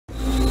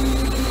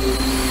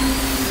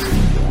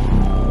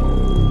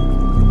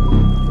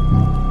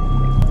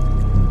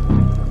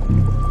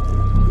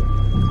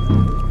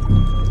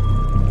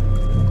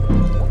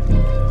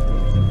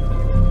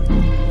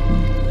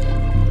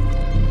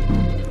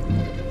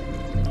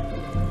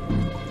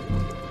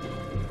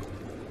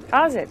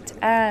How's it?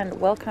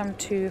 And welcome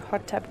to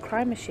Hot Tub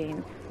Crime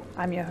Machine.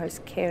 I'm your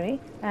host Kerry,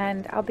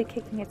 and I'll be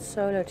kicking it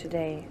solo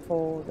today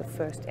for the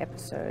first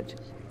episode.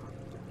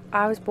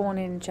 I was born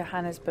in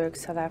Johannesburg,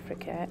 South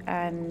Africa,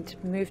 and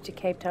moved to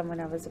Cape Town when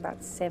I was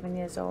about 7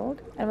 years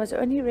old. And it was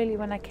only really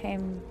when I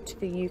came to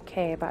the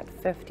UK about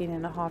 15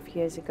 and a half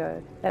years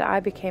ago that I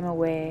became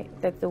aware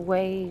that the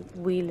way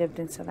we lived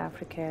in South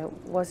Africa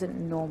wasn't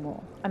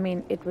normal. I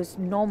mean, it was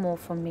normal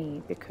for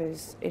me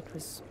because it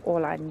was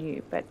all I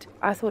knew, but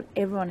I thought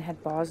everyone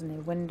had bars on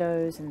their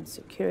windows and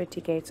security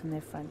gates on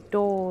their front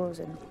doors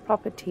and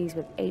properties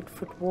with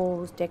 8-foot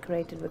walls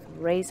decorated with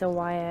razor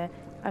wire.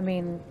 I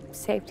mean,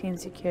 safety and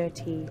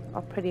security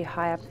are pretty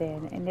high up there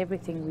in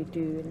everything we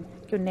do. And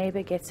your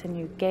neighbor gets a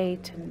new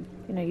gate and,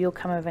 you'll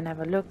come over and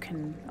have a look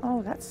and,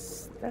 oh,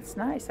 that's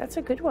nice. That's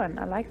a good one.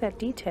 I like that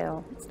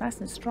detail. It's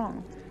nice and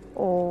strong.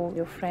 Or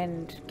your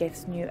friend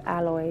gets new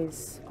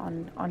alloys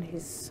on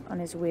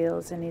his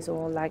wheels and he's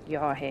all like,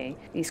 yeah, hey,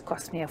 these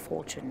cost me a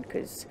fortune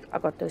because I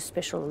got those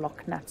special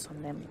lock nuts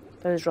on them.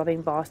 Those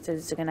robbing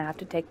bastards are going to have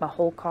to take my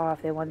whole car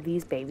if they want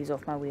these babies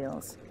off my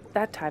wheels.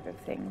 That type of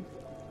thing.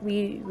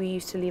 We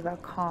used to leave our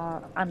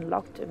car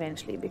unlocked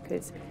eventually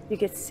because you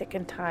get sick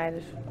and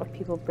tired of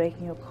people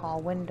breaking your car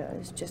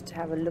windows just to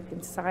have a look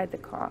inside the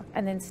car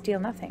and then steal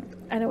nothing.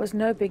 And it was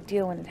no big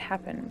deal when it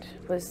happened.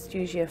 It was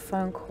usually a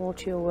phone call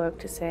to your work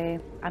to say,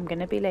 I'm going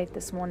to be late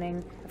this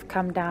morning, I've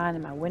come down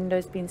and my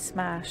window's been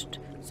smashed,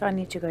 so I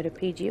need to go to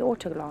PG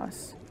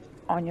Autoglass.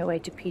 On your way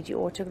to PG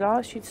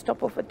Autoglass, you'd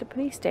stop off at the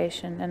police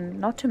station, and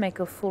not to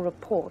make a full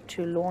report,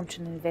 to launch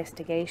an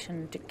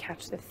investigation to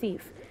catch the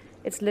thief.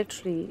 It's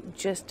literally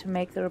just to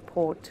make the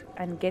report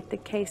and get the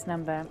case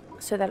number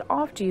so that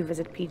after you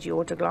visit PG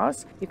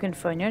Autoglass, you can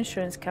phone your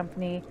insurance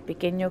company,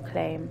 begin your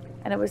claim.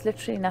 And it was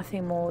literally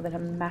nothing more than a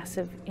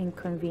massive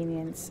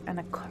inconvenience and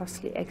a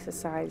costly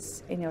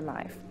exercise in your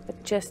life.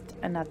 But just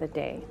another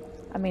day.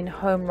 I mean,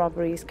 home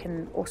robberies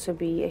can also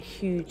be a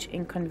huge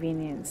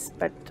inconvenience,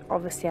 but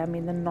obviously I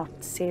mean the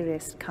not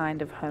serious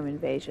kind of home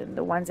invasion,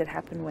 the ones that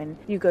happen when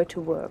you go to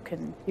work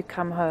and you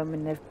come home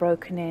and they've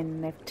broken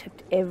in, they've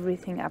tipped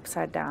everything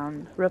upside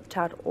down, ripped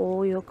out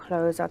all your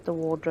clothes out the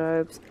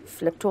wardrobes,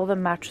 flipped all the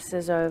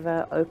mattresses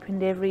over,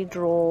 opened every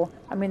drawer.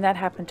 I mean, that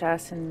happened to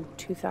us in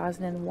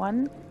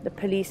 2001. The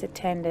police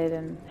attended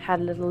and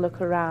had a little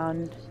look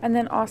around and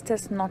then asked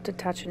us not to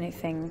touch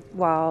anything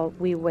while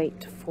we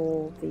wait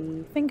for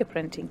the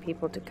fingerprinting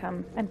people to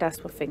come and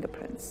dust for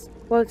fingerprints.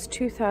 Well, it's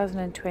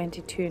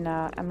 2022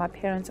 now and my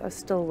parents are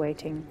still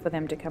waiting for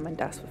them to come and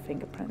dust for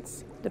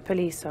fingerprints. The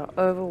police are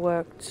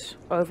overworked,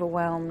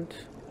 overwhelmed,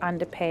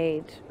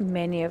 underpaid,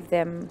 many of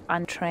them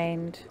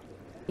untrained.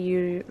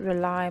 You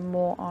rely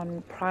more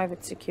on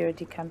private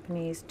security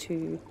companies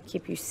to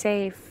keep you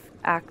safe,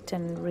 act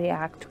and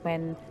react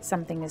when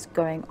something is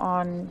going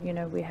on.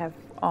 We have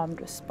armed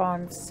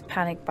response,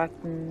 panic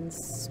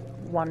buttons,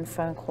 one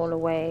phone call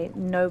away.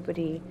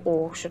 Nobody,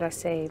 or should I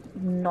say,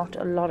 not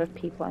a lot of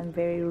people, and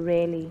very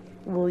rarely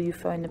will you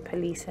phone the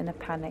police in a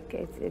panic.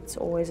 It's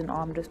always an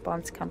armed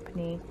response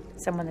company,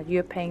 someone that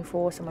you're paying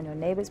for, someone your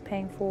neighbor's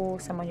paying for,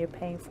 someone you're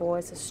paying for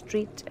as a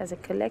street, as a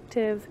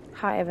collective.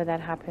 However that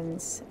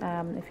happens,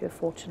 if you're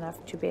fortunate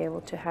enough to be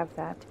able to have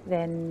that,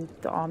 then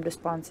the armed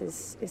response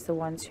is the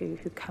ones who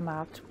come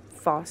out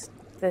fast.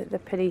 The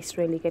police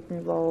really get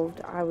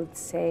involved. I would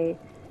say,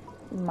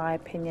 my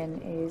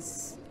opinion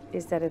is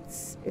that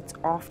it's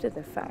after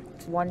the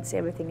fact. Once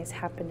everything has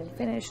happened and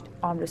finished,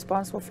 armed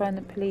response will phone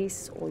the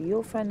police, or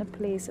you'll phone the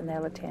police and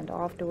they'll attend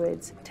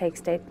afterwards, take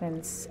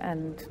statements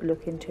and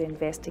look into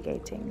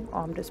investigating.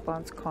 Armed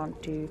response can't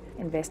do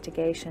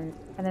investigation,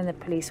 and then the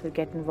police would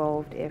get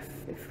involved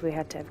if we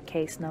had to have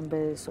case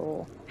numbers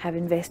or have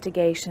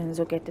investigations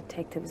or get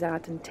detectives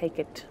out and take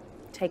it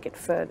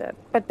further.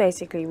 But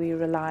basically we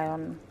rely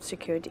on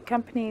security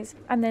companies,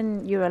 and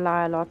then you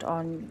rely a lot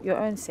on your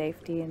own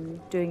safety and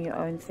doing your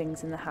own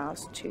things in the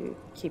house to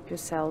keep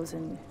yourselves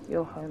and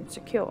your home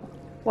secure.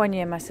 One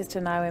year my sister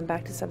and I went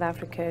back to South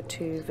Africa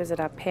to visit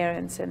our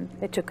parents, and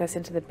they took us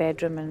into the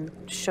bedroom and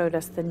showed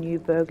us the new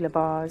burglar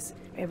bars.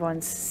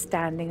 Everyone's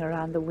standing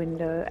around the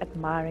window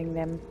admiring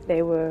them.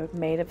 They were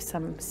made of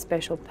some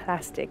special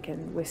plastic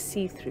and were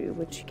see-through,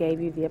 which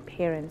gave you the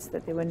appearance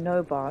that there were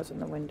no bars on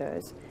the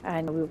windows.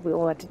 And we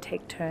all had to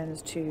take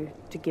turns to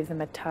give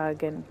them a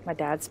tug, and my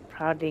dad's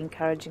proudly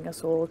encouraging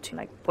us all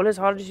to pull as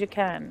hard as you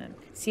can and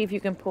see if you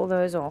can pull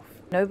those off.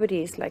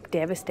 Nobody's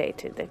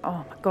devastated that,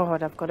 oh my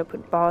God, I've got to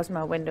put bars in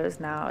my windows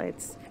now.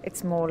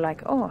 It's more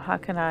like, oh, how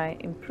can I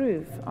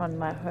improve on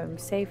my home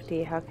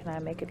safety? How can I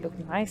make it look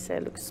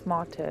nicer, look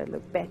smarter,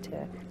 look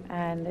better?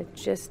 And it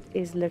just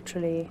is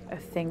literally a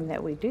thing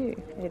that we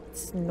do.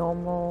 It's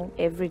normal,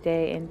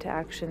 everyday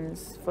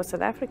interactions for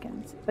South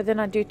Africans. But then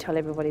I do tell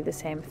everybody the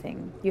same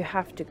thing. You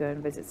have to go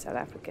and visit South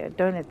Africa.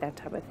 Don't let that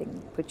type of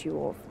thing put you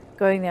off.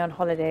 Going there on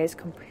holiday is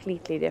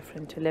completely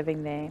different to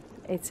living there.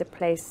 It's a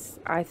place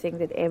I think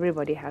that everybody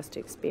everybody has to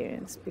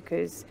experience,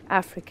 because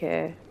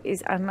Africa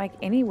is unlike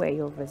anywhere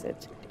you'll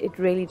visit. It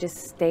really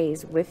just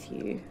stays with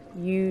you.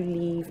 You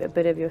leave a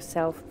bit of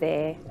yourself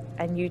there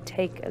and you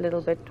take a little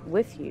bit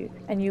with you,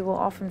 and you will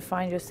often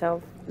find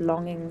yourself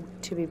longing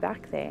to be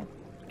back there.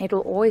 It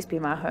will always be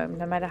my home,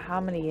 no matter how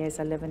many years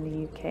I live in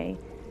the UK.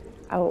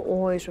 I will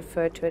always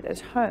refer to it as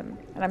home,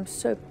 and I'm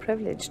so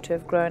privileged to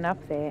have grown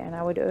up there, and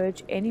I would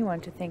urge anyone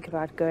to think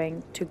about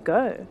going to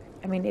go.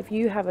 I mean, if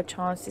you have a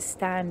chance to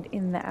stand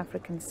in the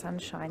African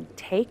sunshine,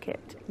 take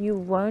it. You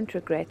won't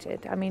regret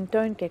it. I mean,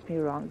 don't get me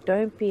wrong.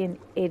 Don't be an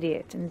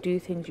idiot and do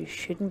things you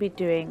shouldn't be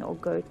doing, or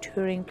go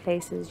touring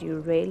places you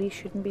really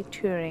shouldn't be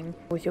touring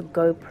with your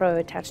GoPro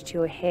attached to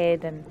your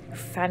head and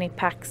fanny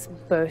packs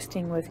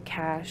bursting with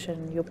cash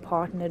and your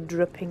partner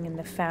dripping in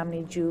the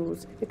family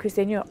jewels, because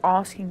then you're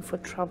asking for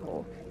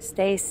trouble.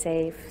 Stay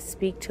safe,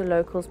 speak to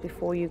locals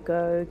before you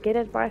go, get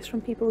advice from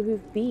people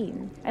who've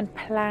been, and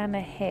plan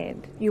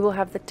ahead. You will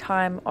have the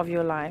time of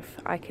your life,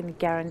 I can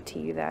guarantee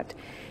you that.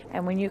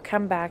 And when you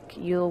come back,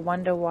 you'll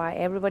wonder why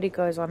everybody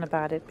goes on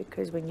about it,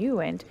 because when you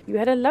went, you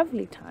had a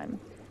lovely time.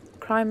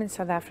 Crime in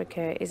South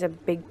Africa is a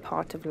big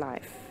part of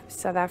life.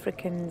 South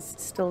Africans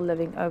still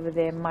living over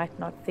there might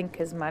not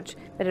think as much,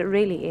 but it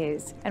really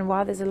is. And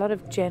while there's a lot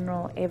of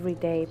general,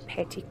 everyday,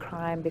 petty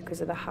crime because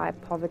of the high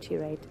poverty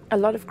rate, a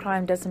lot of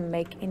crime doesn't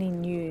make any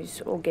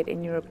news or get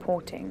any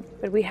reporting.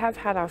 But we have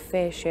had our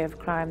fair share of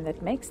crime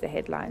that makes the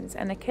headlines,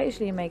 and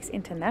occasionally makes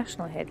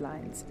international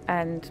headlines.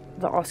 And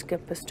the Oscar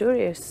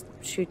Pistorius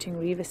shooting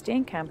Reeva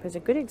Steenkamp is a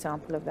good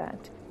example of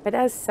that. But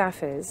as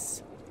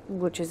Saffers,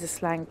 which is a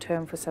slang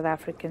term for South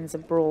Africans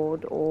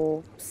abroad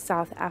or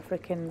South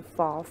African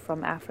far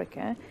from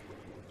Africa.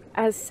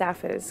 As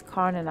Saffers,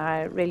 Karen and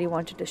I really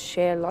wanted to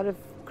share a lot of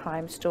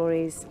crime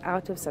stories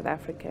out of South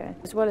Africa,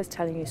 as well as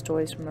telling you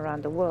stories from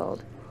around the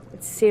world.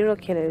 But serial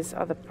killers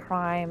are the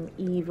prime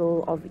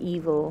evil of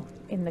evil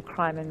in the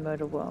crime and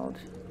murder world.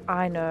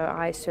 I know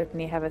I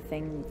certainly have a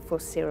thing for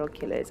serial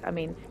killers. I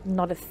mean,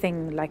 not a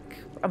thing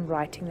like I'm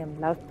writing them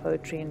love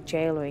poetry in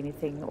jail or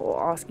anything,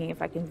 or asking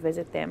if I can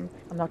visit them.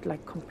 I'm not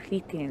like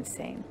completely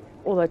insane.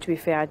 Although, to be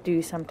fair, I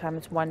do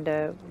sometimes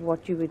wonder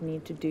what you would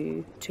need to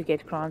do to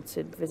get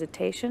granted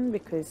visitation,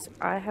 because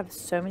I have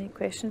so many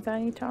questions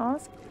I need to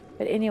ask.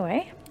 But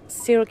anyway,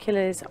 serial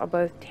killers are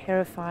both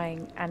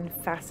terrifying and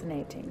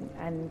fascinating,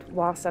 and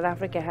while South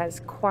Africa has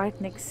quite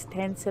an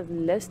extensive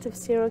list of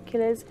serial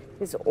killers,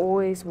 there's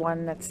always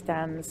one that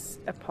stands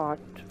apart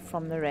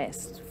from the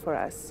rest for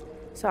us.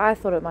 So I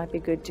thought it might be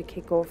good to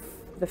kick off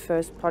the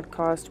first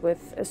podcast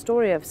with a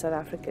story of South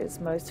Africa's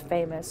most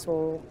famous,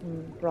 or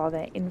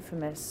rather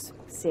infamous,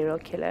 serial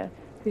killer,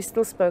 who's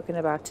still spoken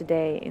about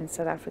today in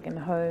South African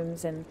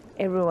homes, and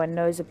everyone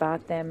knows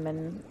about them,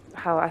 and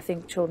how I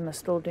think children are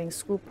still doing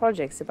school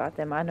projects about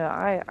them. I know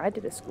I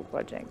did a school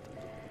project.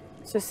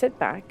 So sit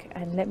back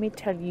and let me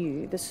tell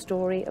you the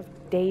story of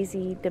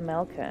Daisy de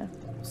Melker,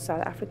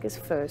 South Africa's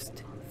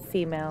first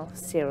female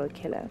serial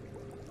killer.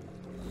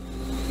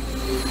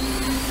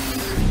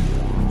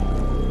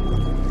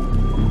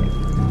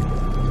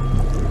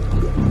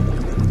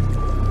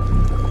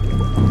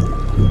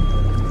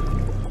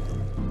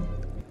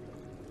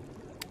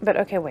 But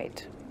okay,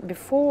 wait.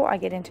 Before I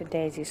get into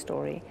Daisy's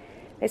story,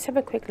 let's have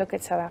a quick look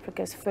at South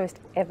Africa's first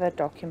ever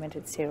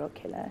documented serial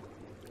killer.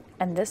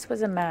 And this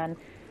was a man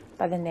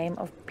by the name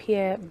of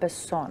Pierre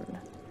Besson.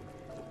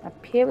 Now,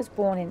 Pierre was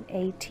born in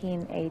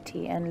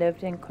 1880 and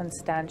lived in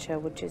Constantia,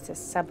 which is a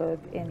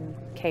suburb in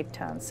Cape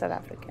Town, South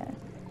Africa.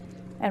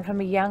 And from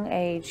a young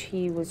age,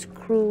 he was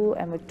cruel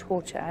and would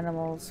torture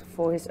animals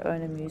for his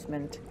own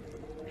amusement.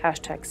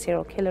 Hashtag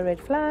serial killer red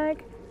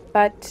flag.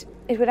 But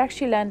it would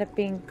actually land up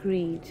being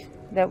greed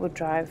that would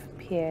drive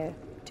Pierre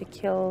to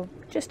kill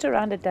just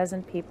around a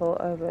dozen people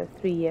over a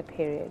 3-year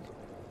period.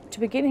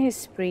 To begin his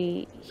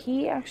spree,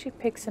 he actually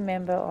picks a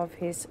member of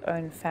his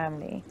own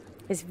family,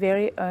 his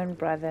very own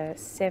brother,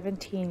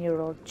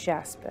 17-year-old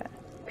Jasper.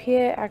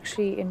 Pierre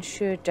actually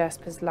insured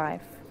Jasper's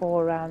life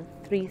for around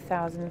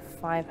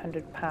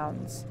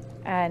 £3,500,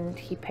 and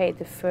he paid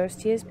the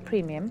first year's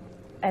premium,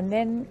 and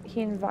then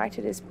he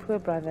invited his poor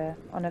brother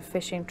on a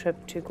fishing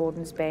trip to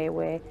Gordons Bay,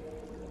 where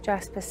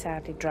Jasper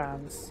sadly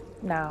drowns.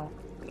 Now,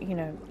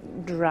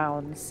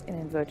 drowns in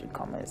inverted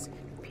commas.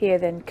 Pierre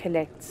then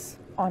collects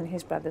on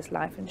his brother's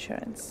life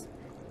insurance.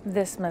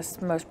 This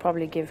must most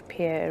probably give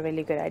Pierre a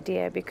really good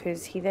idea,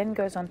 because he then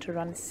goes on to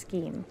run a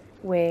scheme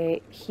where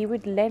he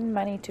would lend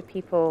money to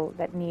people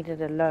that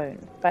needed a loan,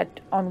 but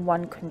on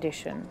one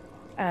condition,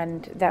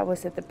 and that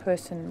was that the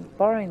person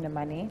borrowing the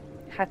money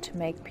had to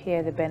make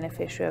Pierre the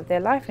beneficiary of their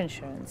life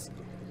insurance,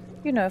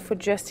 for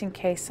just in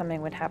case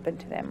something would happen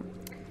to them.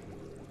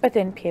 But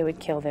then Pierre would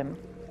kill them,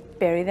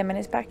 bury them in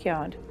his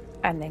backyard,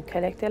 and then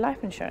collect their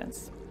life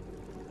insurance.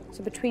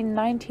 So between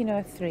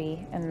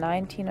 1903 and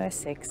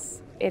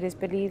 1906, it is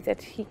believed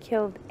that he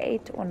killed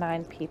 8 or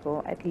 9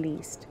 people at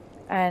least.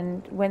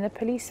 And when the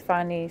police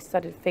finally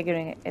started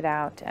figuring it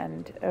out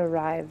and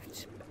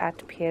arrived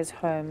at Pierre's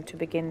home to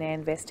begin their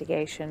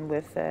investigation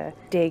with a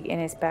dig in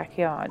his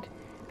backyard,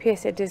 Pierre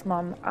said to his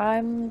mom,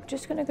 "I'm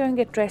just going to go and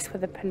get dressed for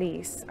the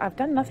police. I've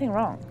done nothing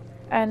wrong."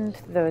 And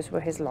those were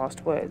his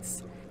last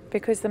words,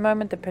 because the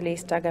moment the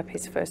police dug up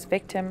his first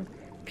victim,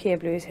 Pierre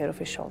blew his head off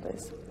his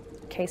shoulders.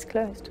 Case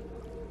closed.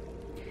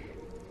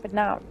 But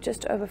now,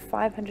 just over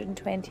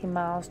 520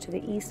 miles to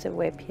the east of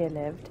where Pierre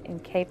lived, in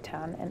Cape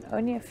Town, and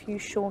only a few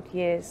short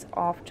years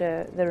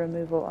after the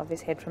removal of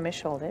his head from his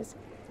shoulders,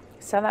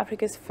 South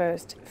Africa's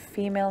first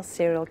female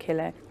serial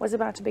killer was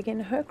about to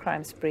begin her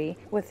crime spree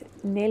with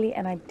nearly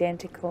an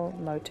identical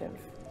motive.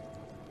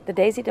 The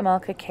Daisy de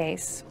Melker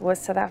case was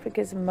South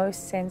Africa's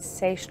most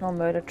sensational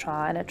murder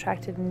trial and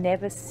attracted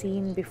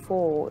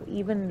never-seen-before,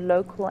 even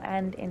local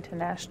and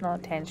international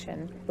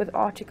attention, with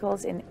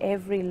articles in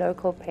every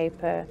local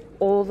paper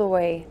all the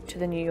way to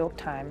the New York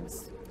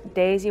Times.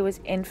 Daisy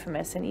was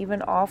infamous, and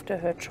even after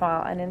her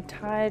trial, an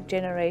entire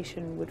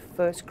generation would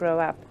first grow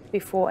up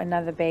before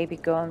another baby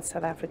girl in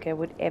South Africa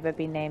would ever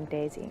be named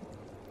Daisy.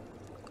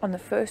 On the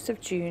 1st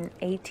of June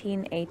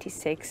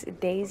 1886,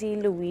 Daisy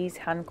Louise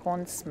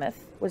Hancorn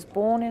Smith was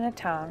born in a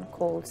town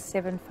called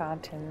Seven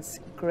Fountains,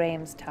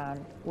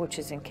 Grahamstown, which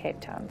is in Cape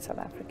Town, South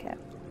Africa.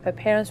 Her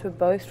parents were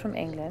both from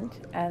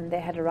England, and they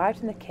had arrived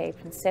in the Cape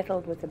and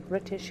settled with a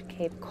British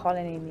Cape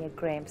colony near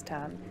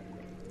Grahamstown.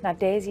 Now,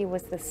 Daisy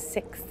was the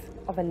 6th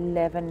of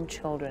 11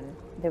 children.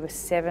 There were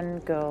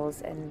 7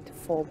 girls and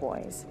 4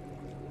 boys.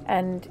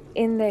 And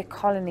in their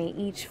colony,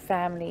 each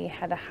family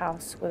had a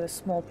house with a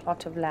small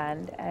plot of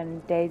land,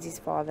 and Daisy's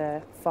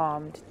father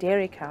farmed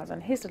dairy cows on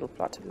his little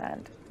plot of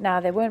land. Now,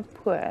 they weren't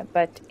poor,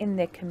 but in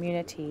their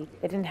community,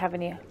 they didn't have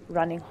any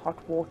running hot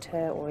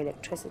water or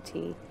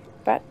electricity.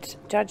 But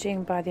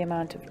judging by the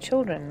amount of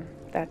children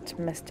that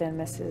Mr. and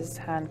Mrs.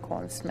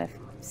 Hancorn Smith,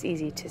 it's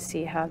easy to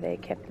see how they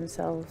kept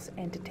themselves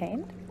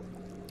entertained.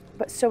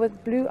 But so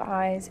with blue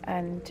eyes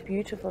and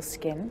beautiful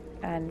skin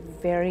and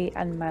very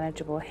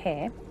unmanageable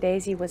hair,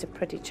 Daisy was a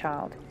pretty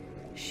child.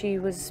 She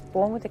was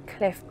born with a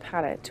cleft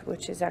palate,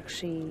 which is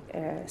actually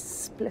a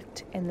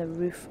split in the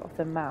roof of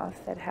the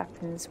mouth that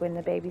happens when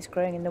the baby's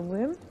growing in the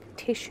womb.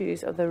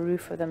 Tissues of the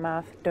roof of the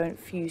mouth don't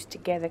fuse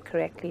together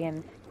correctly,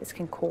 and this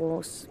can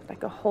cause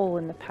like a hole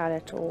in the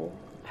palate or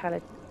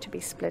palate to be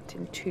split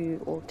in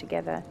two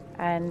altogether,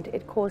 and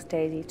it caused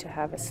Daisy to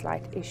have a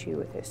slight issue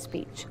with her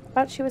speech.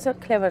 But she was a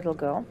clever little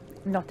girl.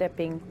 Not that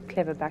being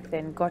clever back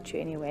then got you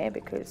anywhere,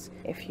 because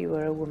if you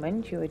were a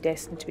woman, you were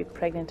destined to be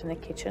pregnant in the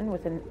kitchen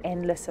with an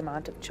endless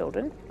amount of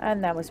children,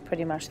 and that was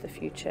pretty much the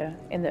future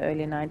in the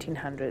early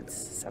 1900s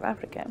South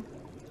Africa.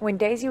 When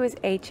Daisy was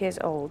 8 years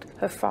old,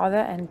 her father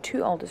and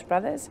 2 oldest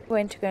brothers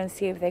went to go and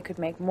see if they could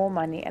make more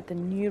money at the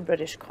new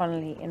British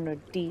colony in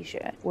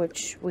Rhodesia,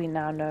 which we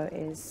now know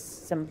is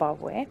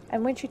Zimbabwe.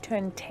 And when she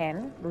turned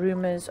 10,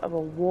 rumors of a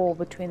war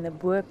between the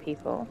Boer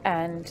people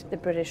and the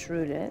British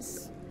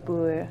rulers,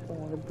 Boer,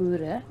 or the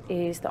Boere,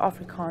 is the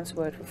Afrikaans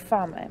word for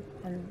farmer,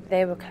 and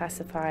they were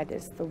classified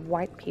as the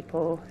white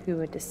people who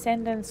were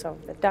descendants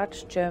of the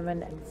Dutch,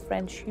 German and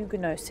French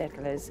Huguenot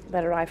settlers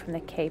that arrived from the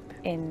Cape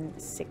in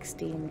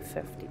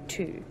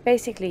 1652.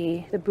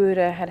 Basically, the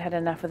Boere had had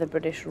enough of the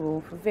British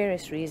rule for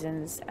various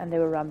reasons, and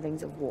there were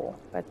rumblings of war,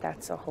 but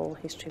that's a whole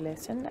history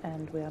lesson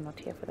and we are not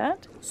here for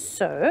that.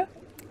 So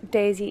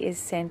Daisy is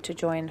sent to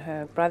join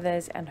her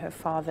brothers and her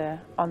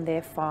father on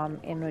their farm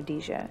in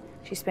Rhodesia.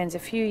 She spends a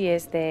few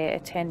years there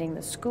attending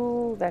the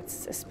school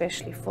that's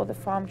especially for the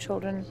farm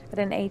children. But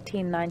in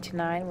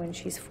 1899, when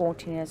she's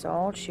 14 years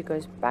old, she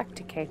goes back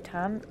to Cape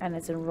Town and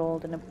is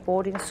enrolled in a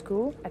boarding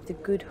school at the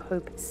Good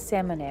Hope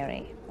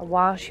Seminary.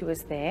 While she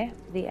was there,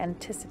 the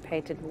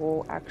anticipated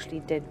war actually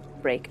did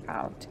break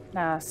out.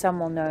 Now, some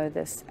will know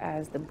this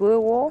as the Boer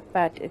War,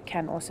 but it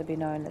can also be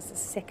known as the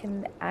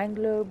Second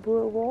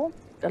Anglo-Boer War.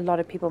 A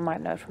lot of people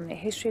might know from their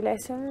history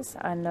lessons.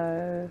 I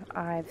know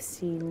I've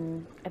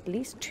seen at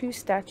least 2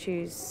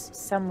 statues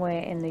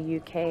somewhere in the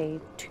UK,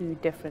 2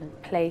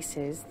 different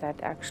places that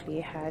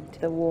actually had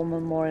the war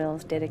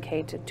memorials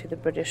dedicated to the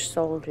British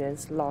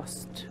soldiers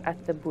lost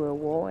at the Boer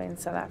War in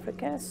South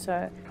Africa.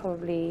 So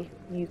probably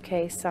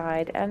UK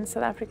side and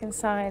South African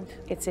side,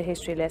 it's a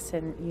history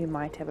lesson you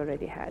might have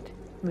already had.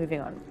 Moving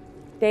on.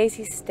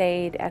 Daisy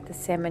stayed at the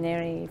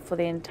seminary for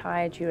the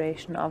entire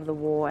duration of the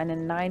war, and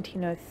in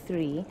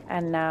 1903,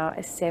 and now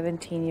a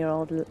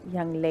 17-year-old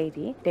young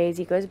lady,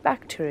 Daisy goes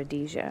back to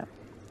Rhodesia.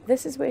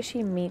 This is where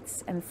she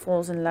meets and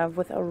falls in love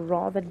with a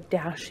rather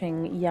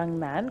dashing young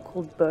man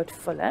called Bert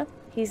Fuller.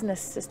 He's an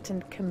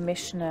assistant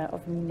commissioner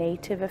of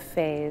native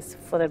affairs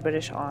for the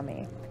British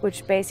Army,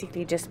 which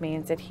basically just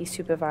means that he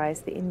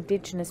supervised the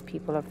indigenous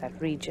people of that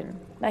region.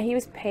 Now, he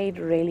was paid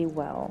really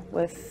well,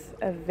 with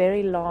a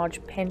very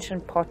large pension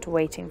pot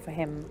waiting for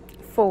him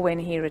for when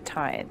he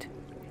retired.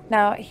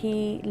 Now,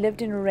 he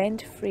lived in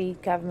rent-free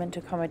government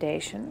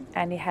accommodation,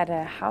 and he had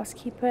a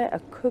housekeeper,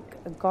 a cook,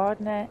 a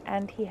gardener,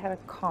 and he had a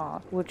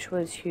car, which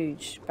was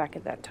huge back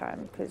at that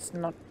time because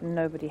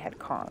nobody had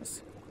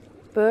cars.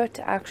 Bert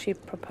actually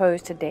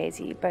proposed to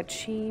Daisy, but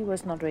she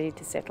was not ready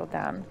to settle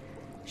down.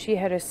 She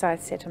had her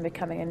sights set on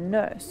becoming a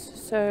nurse,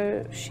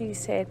 so she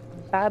said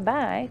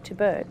bye-bye to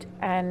Bert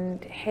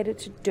and headed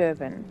to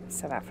Durban,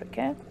 South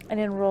Africa, and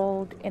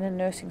enrolled in a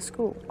nursing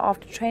school.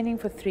 After training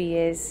for 3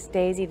 years,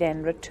 Daisy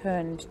then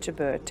returned to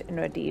Bert in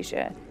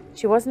Rhodesia.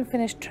 She wasn't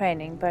finished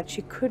training, but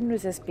she couldn't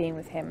resist being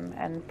with him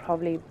and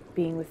probably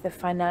being with the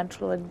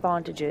financial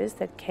advantages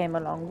that came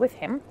along with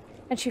him.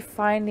 And she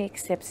finally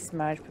accepts his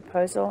marriage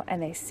proposal,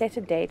 and they set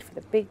a date for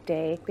the big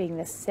day, being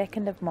the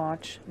 2nd of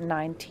March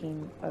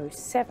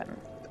 1907.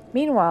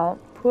 Meanwhile,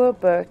 poor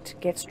Bert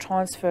gets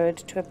transferred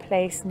to a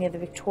place near the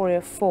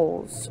Victoria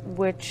Falls,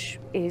 which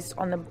is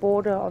on the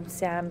border of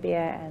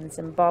Zambia and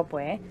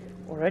Zimbabwe,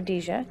 or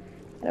Rhodesia.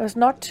 And it was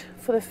not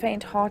for the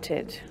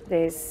faint-hearted.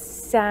 There's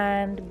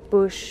sand,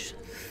 bush,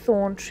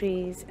 thorn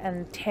trees,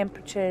 and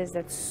temperatures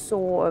that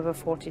soar over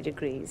 40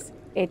 degrees.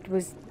 It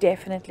was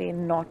definitely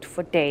not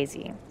for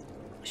Daisy.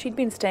 She'd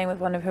been staying with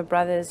one of her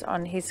brothers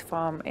on his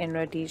farm in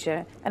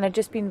Rhodesia and had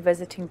just been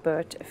visiting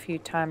Bert a few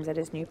times at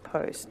his new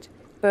post.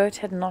 Bert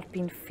had not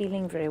been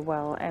feeling very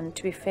well, and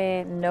to be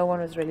fair, no one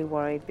was really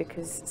worried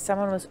because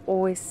someone was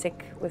always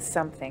sick with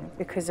something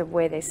because of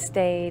where they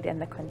stayed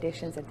and the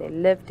conditions that they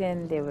lived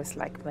in. There was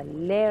like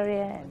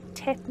malaria and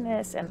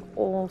tetanus and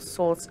all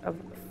sorts of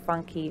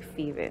funky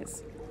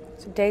fevers.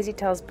 So Daisy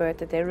tells Bert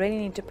that they really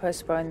need to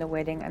postpone the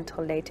wedding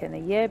until later in the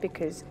year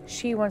because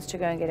she wants to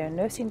go and get her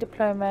nursing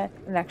diploma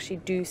and actually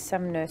do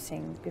some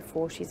nursing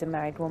before she's a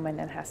married woman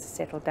and has to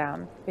settle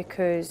down,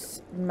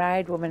 because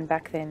married women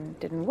back then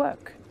didn't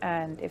work,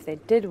 and if they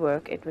did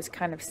work, it was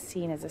kind of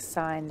seen as a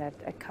sign that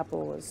a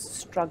couple was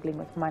struggling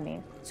with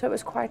money. So it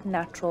was quite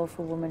natural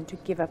for women to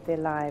give up their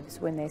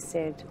lives when they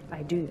said,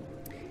 "I do."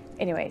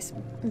 Anyways,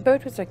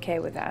 Bert was okay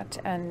with that,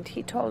 and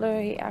he told her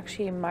he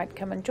actually might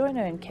come and join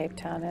her in Cape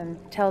Town,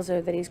 and tells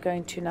her that he's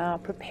going to now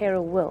prepare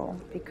a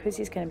will because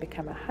he's going to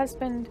become a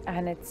husband,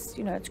 and it's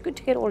good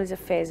to get all his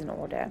affairs in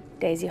order.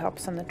 Daisy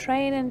hops on the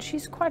train, and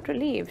she's quite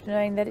relieved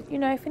knowing that,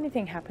 if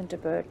anything happened to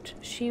Bert,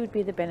 she would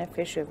be the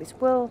beneficiary of his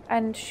will,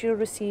 and she'll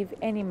receive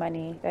any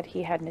money that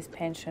he had in his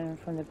pension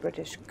from the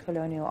British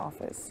Colonial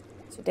Office.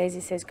 So Daisy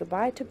says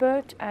goodbye to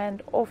Bert,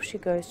 and off she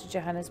goes to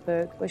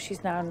Johannesburg, where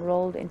she's now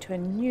enrolled into a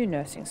new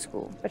nursing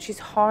school. But she's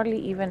hardly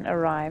even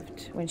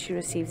arrived when she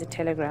receives a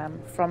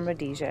telegram from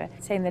Rhodesia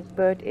saying that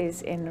Bert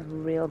is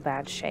in real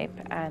bad shape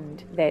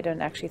and they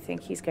don't actually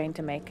think he's going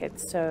to make it.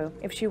 So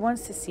if she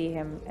wants to see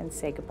him and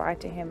say goodbye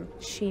to him,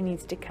 she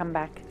needs to come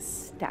back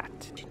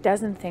stat. She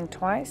doesn't think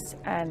twice,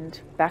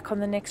 and back on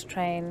the next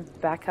train,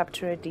 back up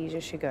to Rhodesia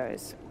she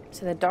goes.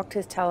 So the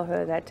doctors tell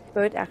her that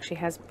Bert actually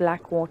has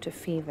black water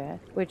fever,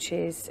 which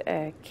is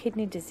a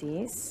kidney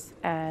disease,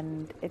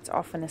 and it's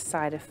often a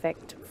side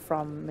effect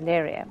from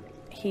malaria.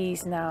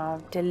 He's now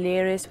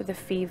delirious with a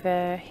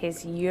fever,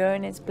 his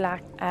urine is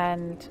black,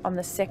 and on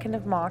the 2nd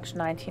of March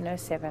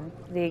 1907,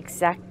 the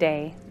exact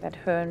day that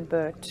her and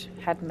Bert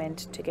had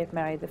meant to get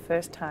married the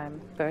first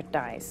time, Bert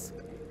dies.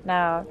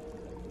 Now,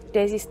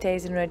 Daisy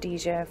stays in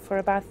Rhodesia for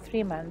about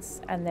 3 months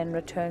and then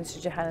returns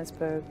to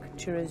Johannesburg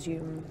to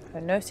resume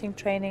her nursing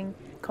training,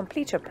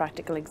 complete her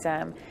practical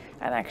exam,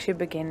 and actually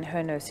begin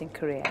her nursing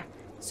career.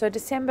 So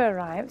December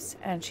arrives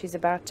and she's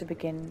about to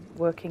begin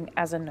working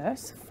as a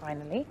nurse,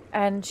 finally,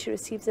 and she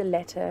receives a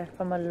letter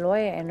from a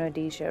lawyer in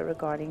Rhodesia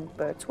regarding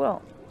Bert's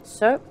will.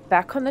 So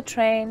back on the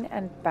train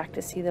and back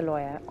to see the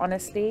lawyer.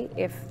 Honestly,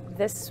 if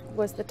this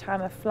was the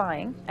time of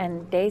flying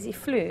and Daisy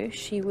flew,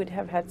 she would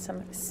have had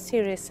some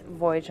serious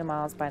Voyager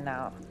miles by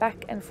now.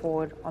 Back and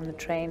forward on the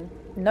train,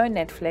 no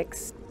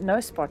Netflix, no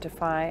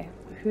Spotify.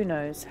 Who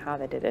knows how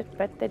they did it,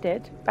 but they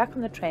did. Back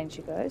on the train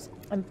she goes,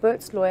 and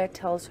Bert's lawyer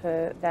tells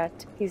her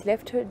that he's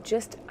left her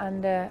just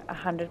under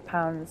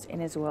 £100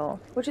 in his will,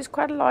 which is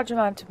quite a large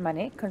amount of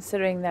money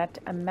considering that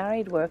a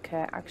married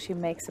worker actually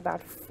makes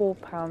about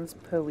 £4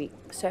 per week.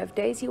 So if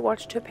Daisy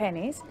watched her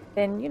pennies,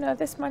 then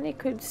this money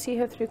could see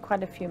her through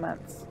quite a few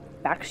months.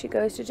 Back she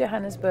goes to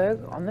Johannesburg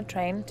on the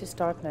train to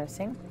start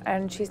nursing,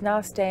 and she's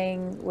now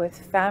staying with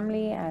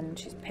family and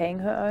she's paying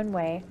her own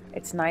way.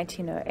 It's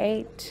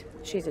 1908.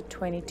 She's a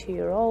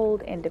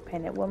 22-year-old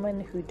independent woman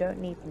who don't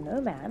need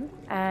no man,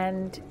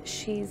 and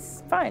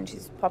she's fine.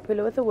 She's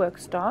popular with the work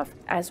staff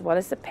as well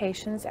as the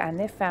patients and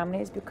their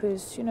families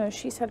because,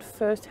 she's had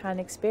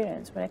first-hand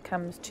experience when it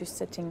comes to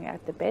sitting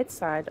at the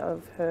bedside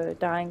of her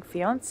dying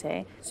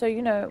fiancé.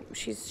 So,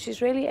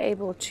 she's really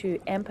able to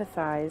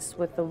empathize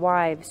with the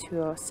wives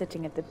who are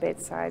sitting at the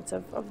bedsides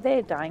of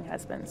their dying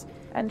husbands,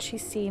 and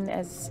she's seen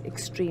as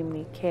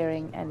extremely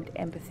caring and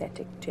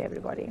empathetic to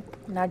everybody.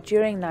 Now,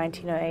 during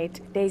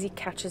 1908, Daisy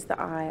catches the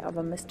eye of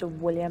a Mr.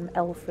 William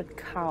Alfred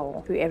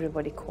Cowell, who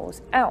everybody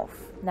calls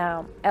Alf.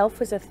 Now,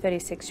 Alf is a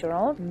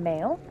 36-year-old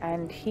male,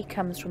 and he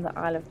comes from the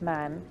Isle of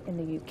Man in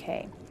the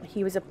UK.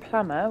 He was a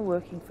plumber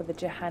working for the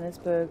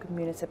Johannesburg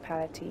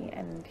municipality,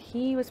 and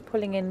he was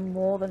pulling in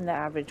more than the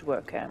average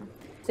worker.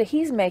 So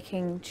he's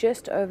making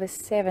just over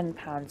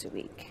 £7 a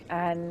week,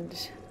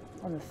 and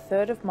on the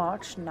 3rd of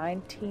March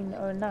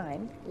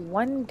 1909,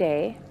 one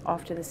day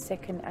after the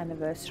 2nd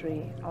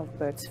anniversary of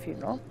Bert's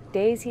funeral,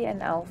 Daisy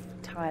and Alf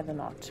tie the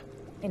knot.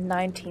 In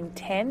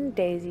 1910,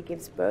 Daisy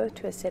gives birth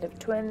to a set of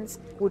twins,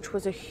 which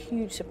was a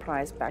huge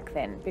surprise back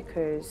then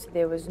because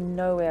there was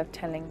no way of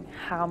telling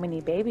how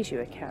many babies you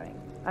were carrying.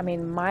 I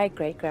mean, my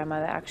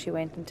great-grandmother actually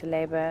went into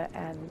labor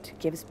and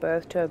gives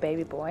birth to a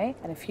baby boy,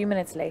 and a few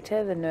minutes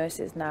later the nurse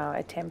is now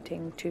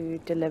attempting to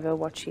deliver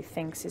what she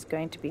thinks is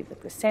going to be the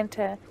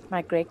placenta.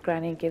 My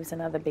great-granny gives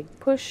another big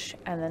push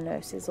and the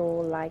nurse is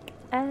all like,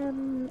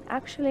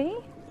 actually,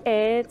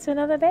 it's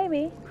another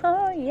baby.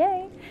 Oh,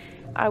 yay.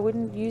 I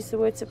wouldn't use the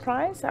word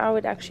surprise. I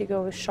would actually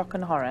go with shock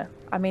and horror.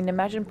 I mean,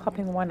 imagine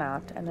popping one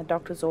out and the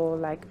doctor's all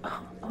like,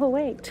 oh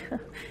wait,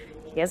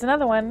 here's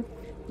another one.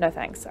 No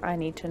thanks. I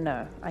need to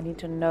know. I need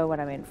to know what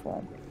I'm in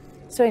for.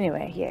 So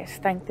anyway, yes,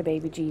 thank the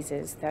baby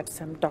Jesus that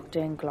some doctor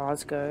in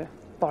Glasgow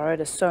borrowed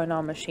a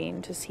sonar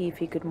machine to see if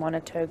he could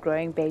monitor a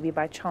growing baby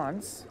by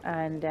chance,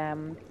 and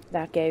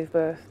that gave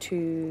birth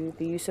to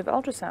the use of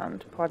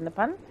ultrasound, pardon the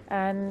pun,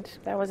 and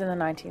that was in the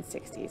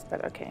 1960s,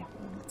 but okay,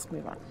 let's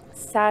move on.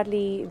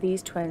 Sadly,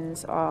 these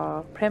twins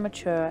are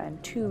premature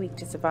and too weak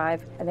to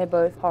survive, and they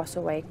both pass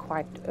away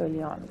quite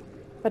early on.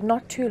 But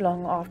not too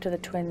long after the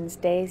twins,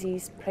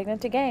 Daisy's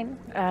pregnant again,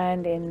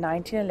 and in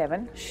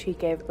 1911 she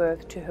gave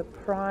birth to her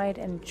pride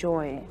and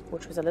joy,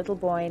 which was a little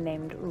boy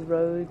named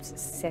Rhodes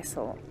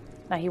Cecil.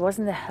 Now, he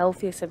wasn't the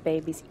healthiest of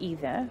babies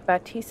either,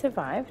 but he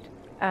survived,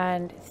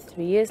 and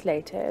 3 years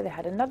later they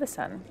had another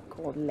son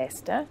called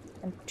Lester,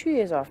 and 2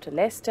 years after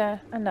Lester,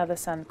 another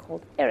son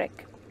called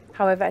Eric.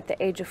 However, at the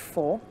age of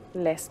 4,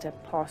 Lester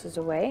passes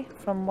away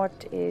from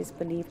what is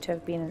believed to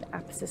have been an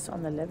abscess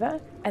on the liver,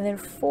 and then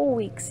 4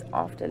 weeks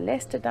after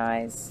Lester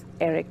dies,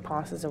 Eric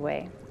passes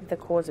away. The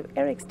cause of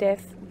Eric's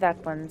death,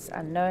 that one's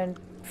unknown.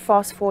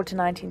 Fast forward to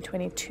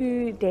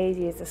 1922,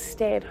 Daisy is a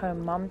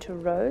stay-at-home mom to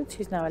Rhodes,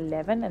 who's now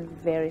 11 and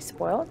very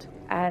spoiled,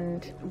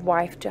 and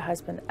wife to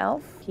husband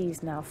Alf.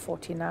 He's now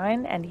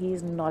 49 and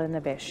he's not in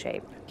the best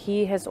shape.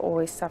 He has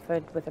always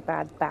suffered with a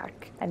bad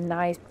back, and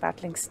now he's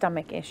battling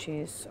stomach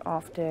issues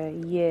after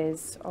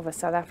years of a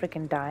South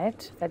African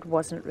diet that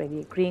wasn't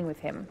really agreeing with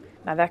him.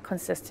 Now, that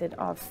consisted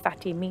of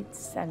fatty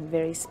meats and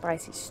very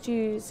spicy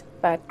stews,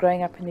 but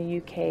growing up in the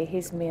UK,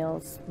 his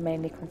meals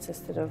mainly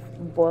consisted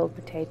of boiled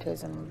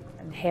potatoes and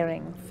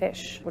herring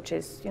fish, which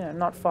is,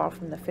 not far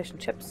from the fish and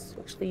chips,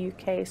 which the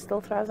UK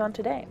still thrives on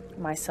today.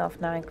 Myself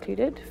now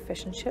included,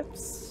 fish and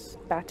chips,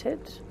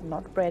 battered,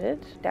 not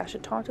breaded, dash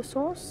of tartar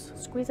sauce,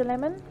 squeeze a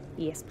lemon,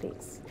 yes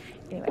please.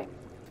 Anyway.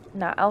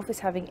 Now, Alf is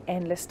having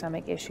endless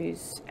stomach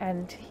issues,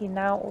 and he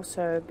now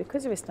also,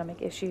 because of his stomach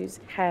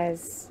issues,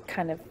 has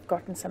kind of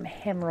gotten some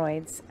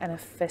hemorrhoids and a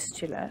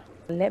fistula.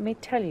 Let me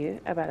tell you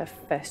about a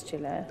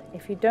fistula.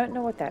 If you don't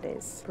know what that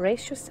is,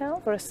 brace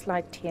yourself for a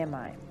slight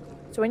TMI.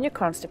 So when you're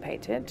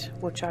constipated,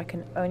 which I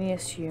can only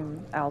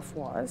assume Alf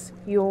was,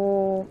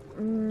 you're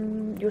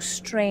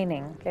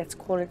straining, let's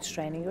call it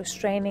straining. Your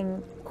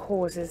straining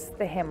causes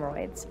the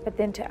hemorrhoids. But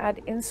then to add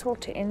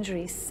insult to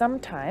injury,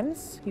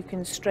 sometimes you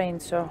can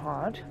strain so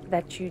hard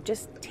that you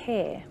just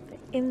tear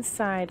the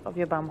inside of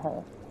your bum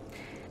hole.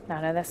 Now,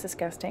 I know that's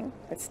disgusting,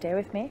 but stay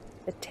with me.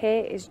 The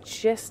tear is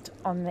just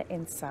on the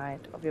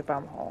inside of your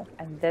bum hole,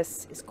 and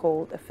this is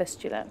called a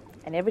fistula.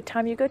 And every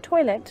time you go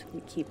toilet,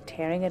 you keep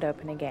tearing it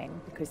open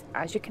again, because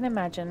as you can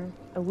imagine,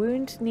 a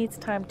wound needs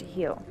time to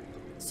heal.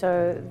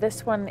 So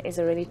this one is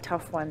a really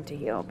tough one to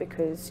heal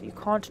because you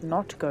can't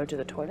not go to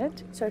the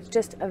toilet. So it's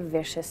just a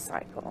vicious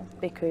cycle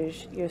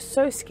because you're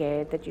so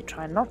scared that you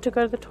try not to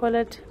go to the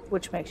toilet,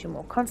 which makes you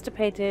more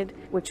constipated,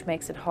 which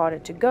makes it harder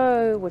to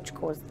go, which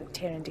causes the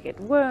tearing to get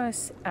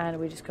worse, and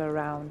we just go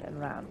round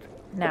and round.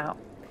 Now,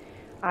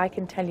 I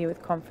can tell you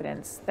with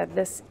confidence that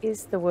this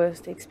is the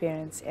worst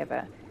experience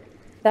ever.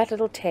 That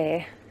little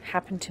tear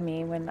happened to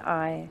me when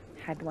I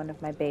had one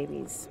of my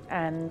babies,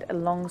 and a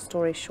long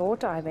story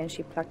short, I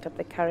eventually plucked up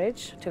the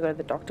courage to go to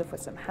the doctor for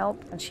some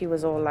help, and she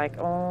was all like,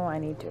 oh, I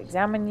need to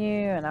examine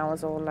you, and I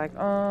was all like,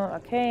 oh,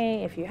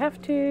 okay, if you have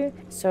to.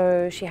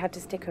 So she had to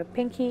stick her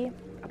pinky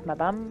up my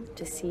bum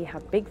to see how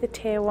big the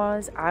tear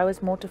was. I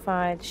was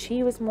mortified,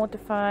 she was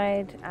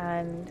mortified,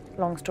 and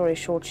long story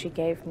short, she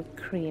gave me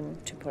cream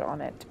to put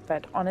on it.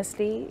 But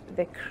honestly,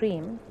 the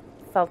cream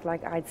felt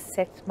like I'd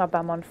set my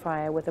bum on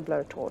fire with a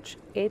blowtorch.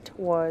 It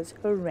was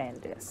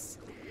horrendous.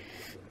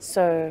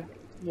 So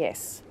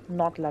yes,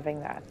 not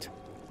loving that.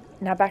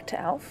 Now back to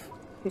Alf,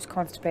 who's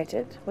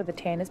constipated with a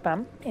tear in his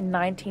bum. In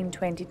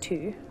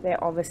 1922, they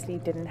obviously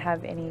didn't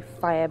have any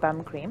fire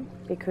bum cream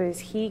because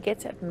he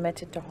gets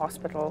admitted to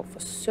hospital for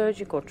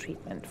surgical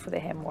treatment for the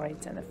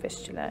hemorrhoids and the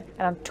fistula.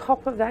 And on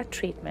top of that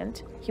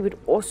treatment, he would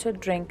also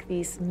drink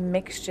these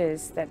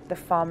mixtures that the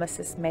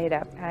pharmacist made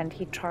up, and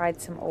he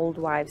tried some old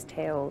wives'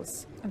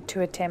 tales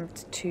to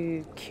attempt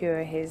to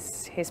cure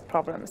his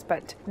problems,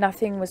 but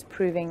nothing was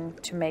proving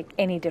to make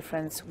any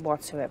difference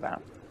whatsoever.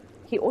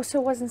 He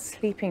also wasn't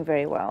sleeping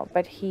very well,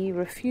 but he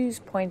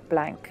refused point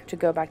blank to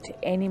go back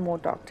to any more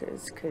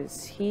doctors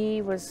because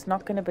he was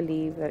not going to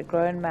believe that a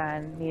grown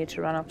man needed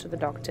to run off to the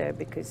doctor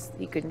because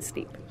he couldn't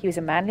sleep. He was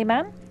a manly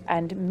man,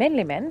 and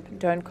manly men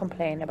don't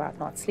complain about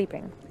not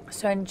sleeping.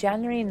 So in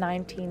January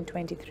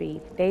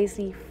 1923,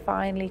 Daisy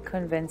finally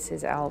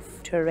convinces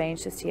Alf to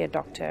arrange to see a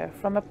doctor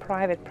from a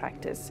private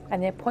practice,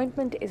 and the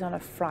appointment is on a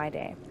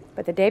Friday.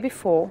 But the day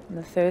before, on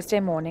the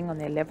Thursday morning, on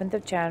the 11th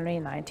of January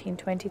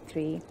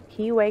 1923,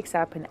 he wakes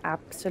up in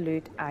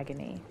absolute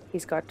agony.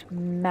 He's got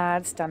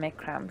mad stomach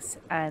cramps,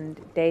 and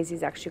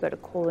Daisy's actually got to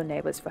call the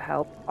neighbors for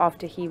help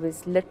after he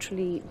was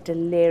literally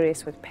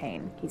delirious with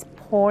pain. He's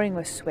pouring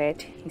with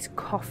sweat, he's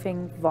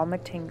coughing,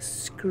 vomiting,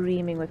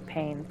 screaming with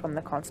pain from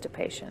the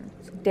constipation.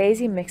 So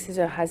Daisy mixes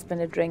her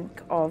husband a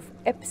drink of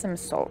Epsom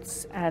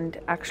salts and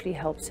actually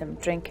helps him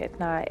drink it.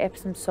 Now,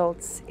 Epsom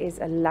salts is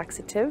a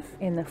laxative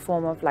in the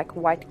form of like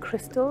white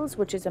crystals,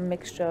 which is a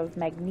mixture of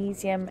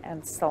magnesium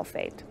and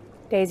sulfate.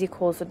 Daisy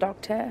calls the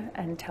doctor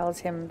and tells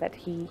him that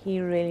he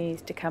really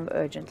needs to come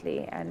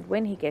urgently, and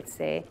when he gets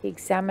there, he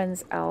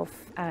examines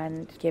Alf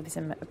and gives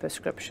him a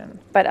prescription.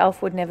 But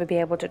Alf would never be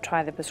able to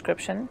try the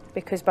prescription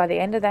because by the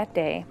end of that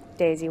day,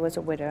 Daisy was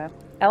a widow.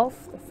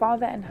 Alf, the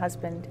father and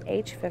husband,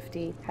 age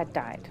 50, had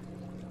died.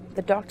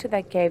 The doctor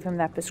that gave him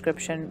that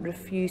prescription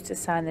refused to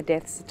sign the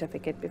death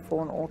certificate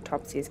before an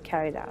autopsy is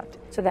carried out.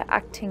 So the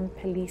acting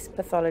police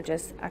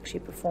pathologist actually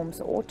performs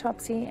the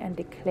autopsy and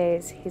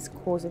declares his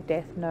cause of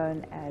death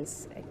known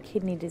as a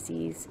kidney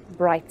disease,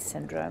 Bright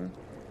syndrome,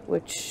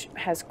 which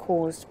has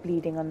caused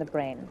bleeding on the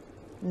brain.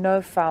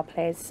 No foul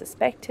play is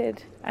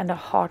suspected, and a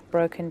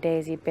heartbroken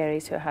Daisy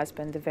buries her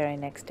husband the very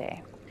next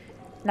day.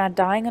 Now,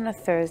 dying on a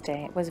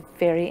Thursday was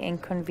very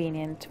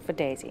inconvenient for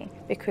Daisy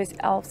because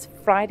Alf's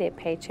Friday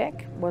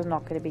paycheck was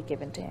not going to be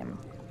given to him.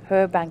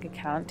 Her bank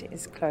account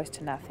is close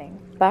to nothing.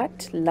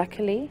 But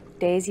luckily,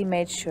 Daisy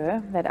made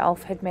sure that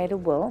Alf had made a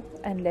will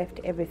and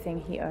left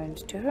everything he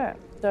owned to her.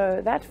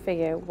 So that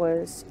figure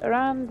was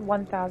around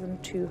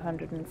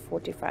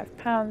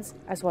 £1,245,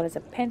 as well as a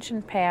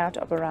pension payout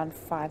of around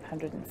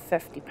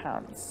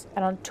 £550.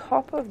 And on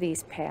top of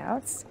these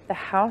payouts, the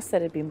house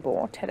that had been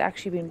bought had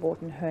actually been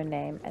bought in her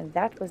name, and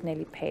that was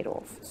nearly paid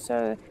off.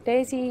 So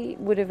Daisy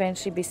would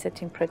eventually be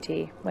sitting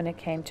pretty when it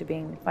came to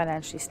being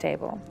financially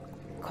stable.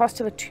 Cost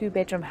of a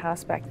 2-bedroom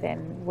house back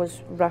then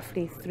was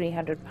roughly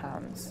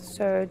 £300.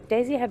 So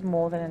Daisy had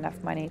more than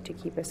enough money to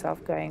keep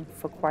herself going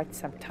for quite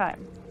some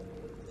time.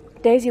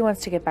 Daisy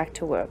wants to get back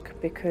to work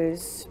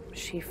because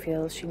she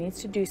feels she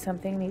needs to do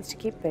something, needs to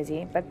keep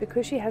busy, but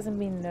because she hasn't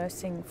been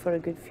nursing for a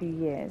good few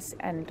years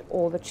and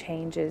all the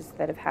changes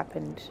that have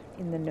happened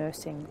in the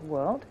nursing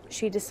world,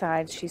 she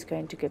decides she's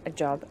going to get a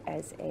job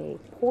as a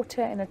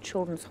porter in a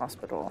children's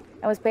hospital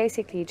and was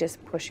basically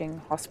just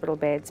pushing hospital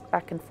beds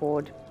back and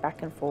forward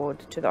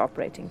to the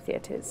operating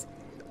theatres.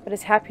 But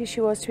as happy as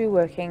she was to be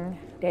working,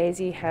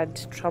 Daisy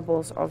had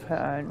troubles of her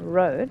own.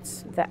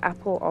 Rhodes, the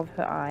apple of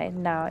her eye,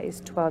 now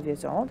is 12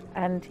 years old,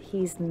 and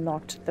he's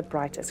not the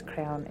brightest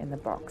crayon in the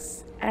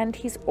box. And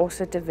he's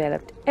also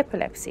developed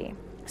epilepsy.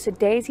 So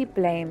Daisy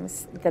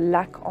blames the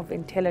lack of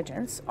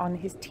intelligence on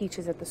his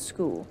teachers at the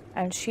school,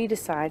 and she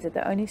decides that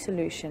the only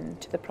solution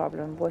to the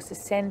problem was to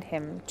send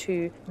him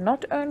to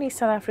not only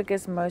South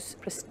Africa's most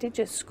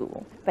prestigious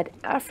school, but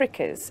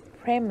Africa's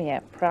premier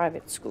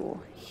private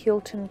school,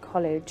 Hilton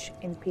College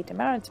in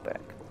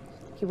Pietermaritzburg.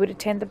 He would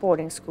attend the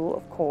boarding school,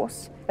 of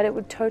course, but it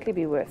would totally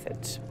be worth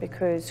it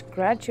because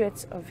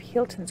graduates of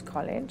Hilton's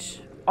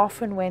College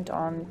often went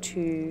on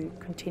to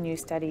continue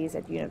studies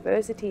at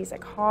universities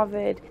like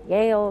Harvard,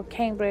 Yale,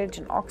 Cambridge,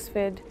 and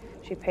Oxford.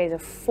 She pays a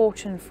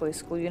fortune for his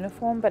school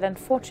uniform, but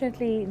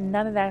unfortunately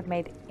none of that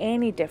made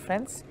any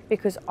difference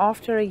because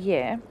after a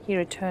year he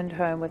returned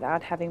home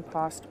without having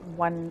passed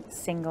one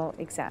single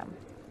exam.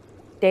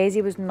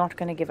 Daisy was not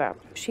going to give up.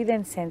 She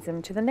then sends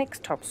him to the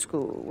next top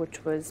school,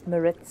 which was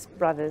Maritz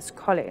Brothers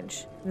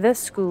College. This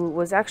school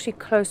was actually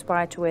close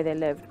by to where they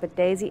lived, but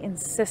Daisy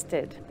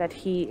insisted that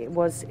he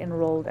was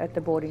enrolled at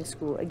the boarding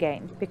school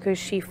again because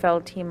she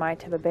felt he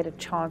might have a better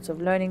chance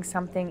of learning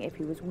something if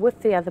he was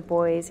with the other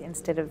boys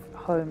instead of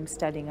home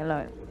studying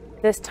alone.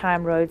 This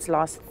time Rhodes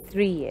lasted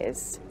 3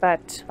 years,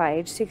 but by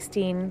age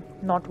 16,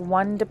 not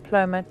one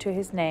diploma to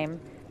his name.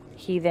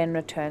 He then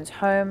returns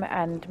home,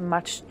 and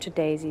much to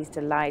Daisy's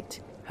delight,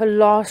 her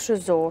last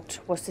resort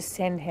was to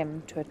send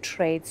him to a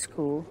trade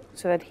school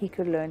so that he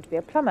could learn to be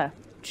a plumber,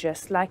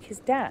 just like his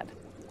dad.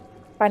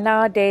 By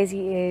now,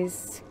 Daisy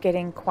is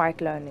getting quite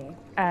lonely,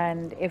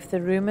 and if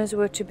the rumors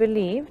were to be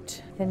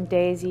believed, then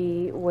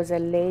Daisy was a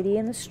lady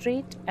in the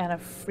street and a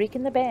freak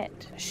in the bed.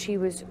 She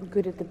was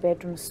good at the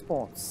bedroom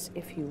sports,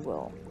 if you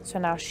will. So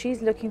now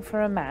she's looking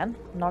for a man,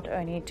 not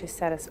only to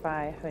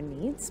satisfy her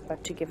needs,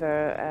 but to give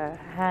her a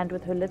hand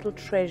with her little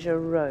treasure,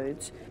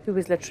 Rhodes, who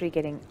was literally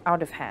getting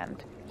out of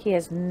hand. He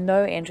has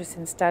no interest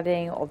in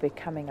studying or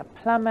becoming a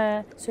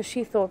plumber, so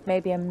she thought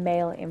maybe a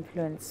male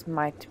influence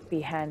might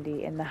be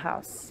handy in the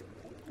house.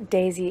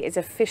 Daisy is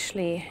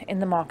officially in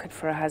the market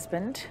for a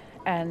husband,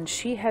 and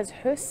she has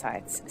her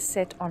sights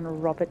set on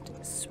Robert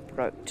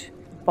Sproat.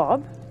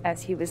 Bob,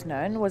 as he was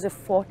known, was a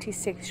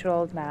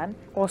 46-year-old man,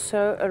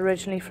 also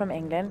originally from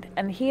England,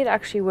 and he had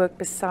actually worked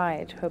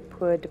beside her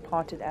poor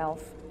departed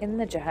Alf in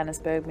the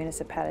Johannesburg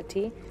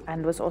municipality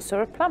and was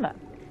also a plumber.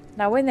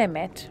 Now, when they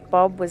met,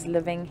 Bob was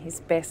living his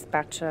best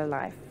bachelor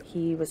life.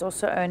 He was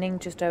also earning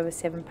just over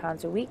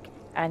 £7 a week,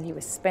 and he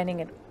was spending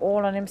it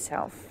all on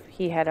himself.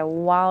 He had a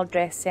wild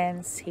dress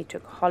sense, he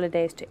took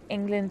holidays to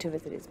England to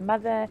visit his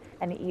mother,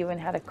 and he even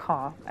had a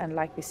car. And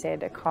like we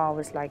said, a car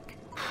was like,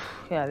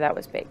 that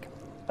was big.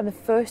 On the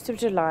 1st of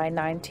July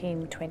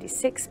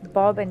 1926,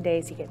 Bob and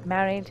Daisy get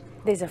married.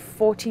 There's a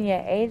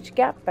 14-year age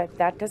gap, but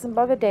that doesn't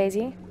bother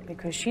Daisy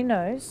because she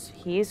knows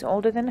he is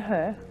older than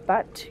her,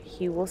 but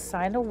he will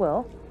sign a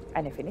will,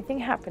 and if anything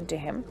happened to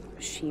him,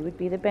 she would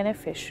be the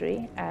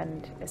beneficiary.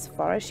 And as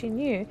far as she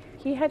knew,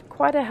 he had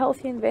quite a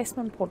healthy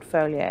investment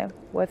portfolio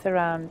worth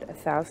around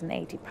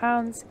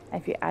 £1,080.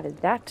 And if you added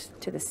that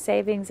to the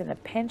savings and a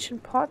pension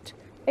pot,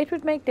 it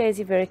would make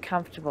Daisy very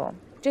comfortable.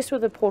 Just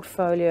with the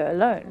portfolio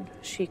alone,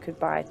 she could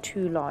buy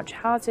 2 large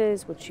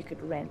houses, which she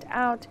could rent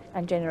out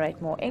and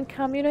generate more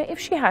income, if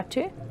she had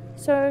to.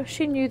 So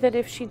she knew that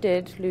if she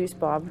did lose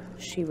Bob,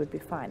 she would be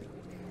fine.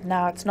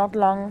 Now, it's not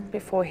long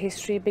before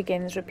history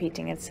begins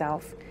repeating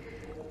itself.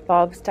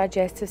 Bob's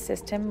digestive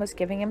system was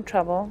giving him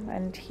trouble,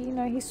 and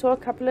he saw a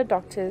couple of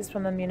doctors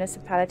from the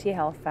municipality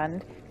health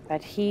fund,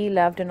 but he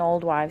loved an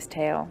old wives'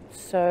 tale,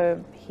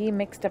 so he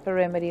mixed up a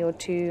remedy or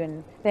two.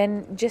 And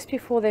then just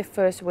before their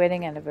first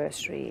wedding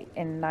anniversary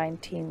in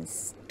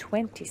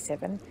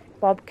 1927,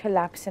 Bob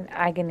collapsed in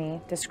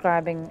agony,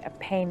 describing a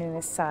pain in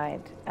his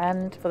side.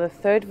 And for the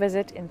 3rd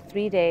visit in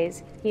 3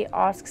 days, he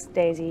asks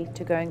Daisy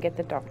to go and get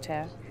the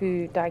doctor,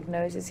 who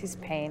diagnoses his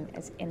pain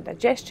as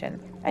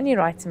indigestion, and he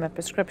writes him a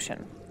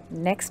prescription.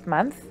 Next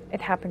month,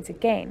 it happens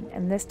again,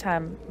 and this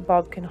time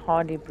Bob can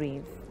hardly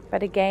breathe.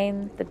 But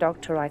again, the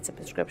doctor writes a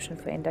prescription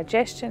for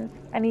indigestion,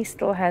 and he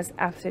still has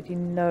absolutely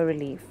no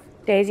relief.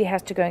 Daisy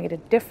has to go and get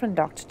a different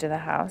doctor to the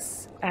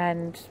house,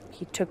 and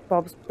he took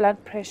Bob's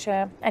blood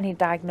pressure, and he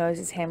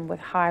diagnoses him with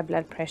high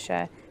blood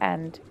pressure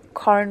and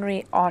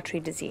coronary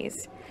artery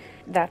disease.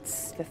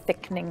 That's the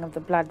thickening of the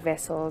blood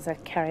vessels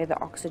that carry the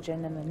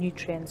oxygen and the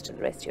nutrients to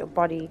the rest of your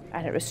body,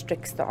 and it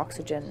restricts the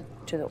oxygen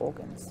to the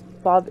organs.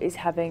 Bob is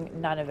having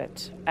none of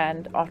it,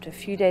 and after a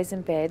few days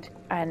in bed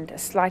and a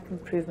slight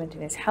improvement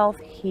in his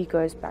health, he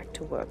goes back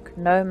to work.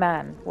 No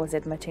man was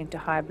admitting to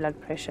high blood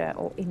pressure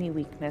or any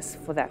weakness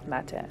for that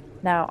matter.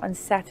 Now, on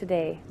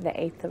Saturday, the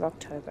 8th of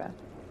October,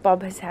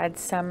 Bob has had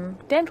some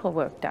dental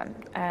work done,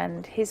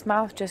 and his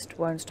mouth just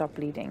won't stop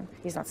bleeding.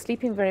 He's not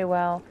sleeping very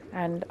well,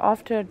 and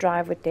after a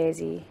drive with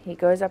Daisy, he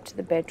goes up to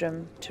the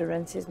bedroom to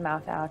rinse his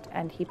mouth out,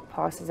 and he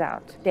passes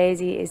out.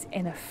 Daisy is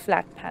in a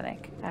flat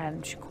panic,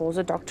 and she calls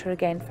a doctor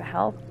again for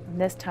help. And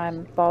this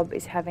time, Bob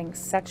is having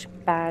such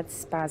bad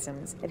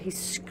spasms that he's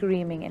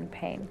screaming in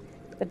pain.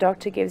 The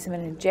doctor gives him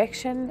an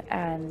injection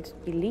and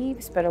he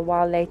leaves, but a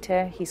while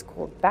later, he's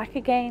called back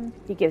again.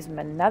 He gives him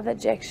another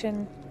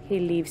injection. He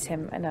leaves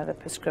him another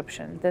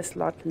prescription. This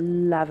lot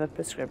love a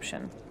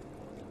prescription.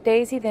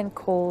 Daisy then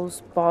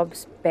calls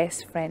Bob's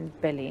best friend,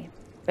 Billy.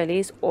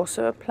 Billy's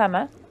also a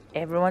plumber.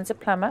 Everyone's a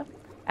plumber.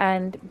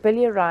 And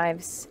Billy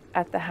arrives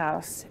at the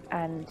house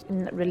and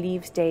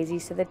relieves Daisy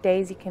so that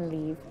Daisy can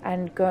leave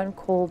and go and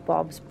call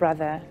Bob's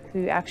brother,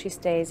 who actually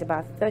stays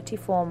about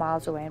 34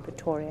 miles away in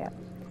Pretoria.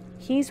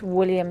 He's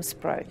William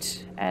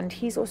Sproat, and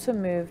he's also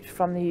moved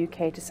from the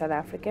UK to South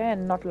Africa,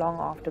 and not long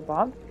after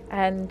Bob.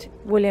 And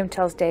William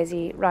tells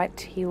Daisy, right,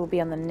 he will be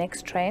on the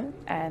next train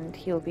and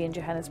he'll be in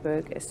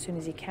Johannesburg as soon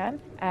as he can.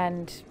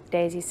 And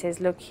Daisy says,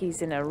 look,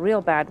 he's in a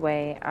real bad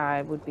way.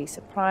 I would be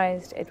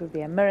surprised. It would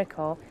be a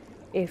miracle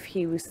if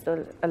he was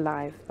still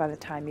alive by the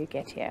time you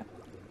get here.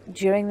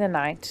 During the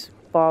night,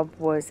 Bob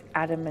was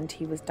adamant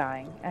he was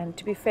dying. And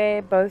to be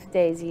fair, both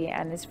Daisy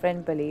and his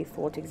friend Billy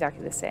thought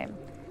exactly the same.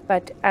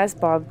 But as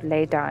Bob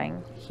lay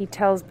dying, he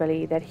tells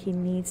Billy that he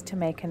needs to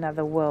make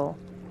another will.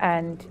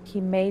 And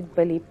he made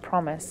Billy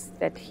promise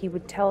that he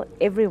would tell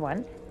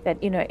everyone that,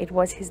 it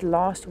was his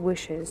last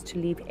wishes to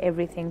leave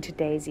everything to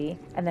Daisy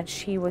and that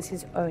she was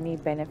his only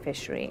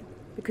beneficiary.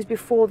 Because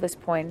before this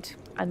point,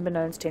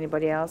 unbeknownst to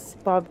anybody else,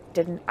 Bob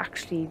didn't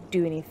actually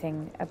do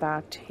anything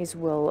about his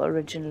will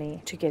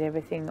originally to get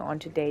everything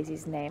onto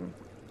Daisy's name.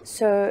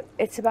 So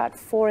it's about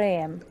 4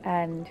 a.m.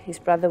 and his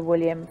brother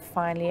William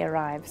finally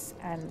arrives,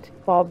 and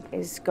Bob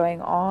is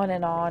going on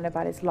and on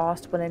about his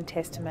last will and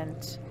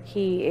testament.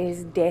 He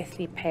is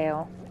deathly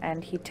pale,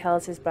 and he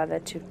tells his brother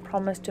to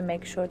promise to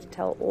make sure to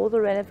tell all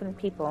the relevant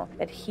people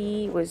that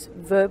he was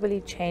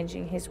verbally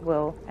changing his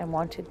will and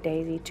wanted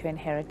Daisy to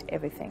inherit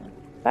everything.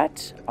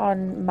 But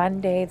on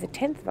Monday the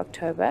 10th of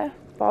October,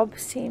 Bob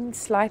seemed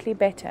slightly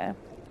better.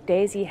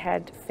 Daisy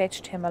had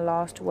fetched him a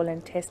last will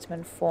and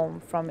testament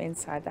form from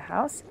inside the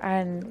house,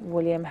 and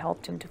William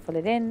helped him to fill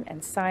it in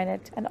and sign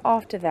it. And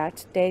after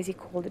that, Daisy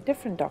called a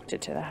different doctor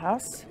to the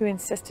house, who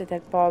insisted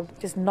that Bob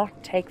does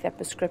not take that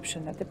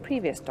prescription that the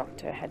previous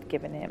doctor had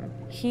given him.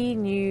 He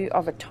knew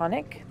of a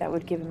tonic that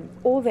would give him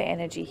all the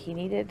energy he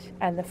needed,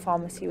 and the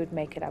pharmacy would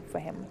make it up for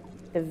him.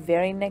 The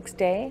very next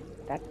day,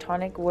 that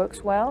tonic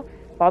works well.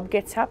 Bob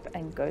gets up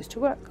and goes to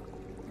work.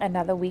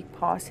 Another week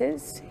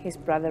passes, his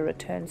brother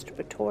returns to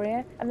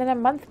Pretoria, and then a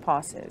month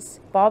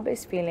passes. Bob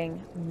is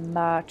feeling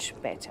much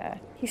better.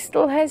 He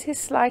still has his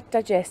slight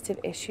digestive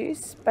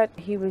issues, but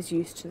he was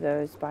used to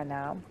those by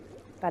now.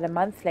 About a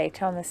month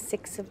later, on the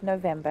 6th of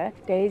November,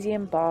 Daisy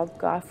and Bob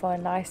go out for a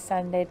nice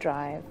Sunday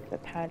drive.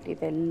 Apparently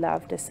they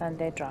loved a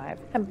Sunday drive.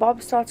 And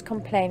Bob starts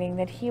complaining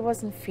that he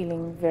wasn't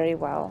feeling very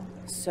well.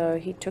 So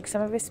he took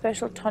some of his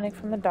special tonic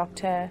from the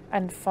doctor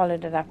and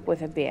followed it up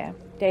with a beer.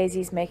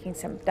 Daisy's making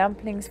some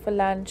dumplings for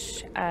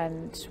lunch,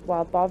 and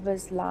while Bob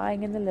is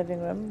lying in the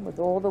living room with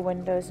all the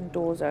windows and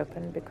doors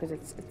open because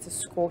it's a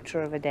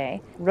scorcher of a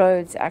day,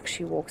 Rhodes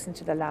actually walks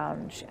into the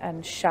lounge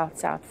and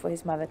shouts out for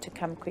his mother to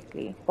come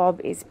quickly. Bob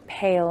is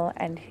pale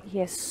and he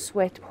has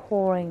sweat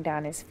pouring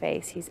down his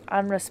face. He's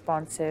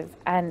unresponsive,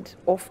 and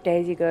off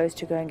Daisy goes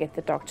to go and get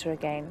the doctor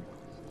again.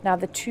 Now,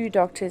 the two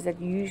doctors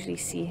that usually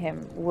see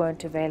him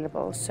weren't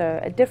available, so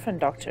a different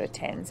doctor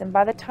attends, and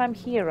by the time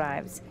he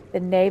arrives,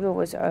 the neighbor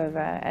was over,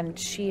 and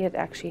she had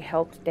actually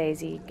helped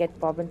Daisy get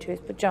Bob into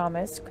his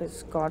pajamas,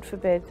 because God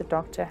forbid the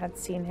doctor had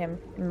seen him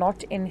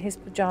not in his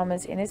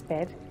pajamas in his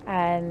bed,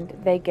 and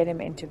they get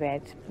him into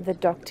bed. The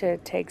doctor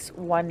takes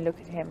one look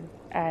at him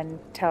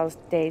and tells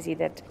Daisy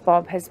that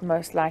Bob has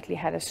most likely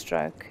had a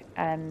stroke,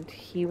 and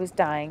he was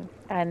dying,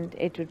 and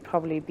it would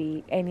probably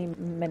be any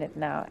minute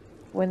now.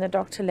 When the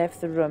doctor left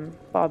the room,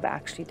 Bob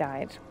actually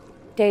died.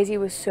 Daisy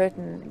was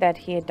certain that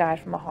he had died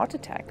from a heart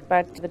attack,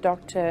 but the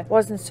doctor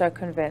wasn't so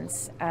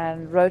convinced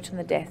and wrote on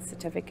the death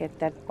certificate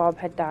that Bob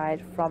had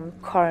died from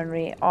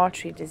coronary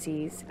artery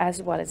disease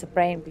as well as a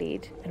brain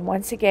bleed. And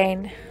once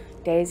again,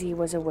 Daisy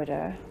was a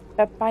widow.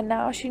 But by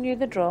now she knew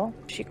the drill.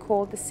 She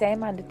called the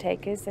same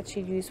undertakers that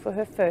she used for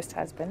her first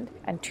husband,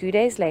 and 2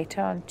 days later,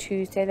 on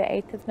Tuesday the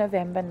 8th of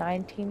November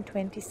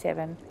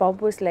 1927,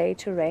 Bob was laid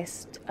to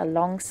rest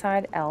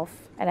alongside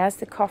Elf, and as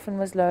the coffin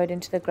was lowered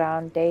into the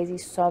ground, Daisy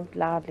sobbed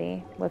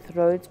loudly, with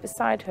Rhodes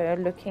beside her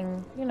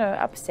looking,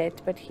 upset,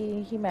 but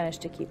he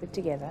managed to keep it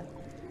together.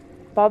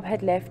 Bob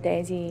had left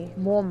Daisy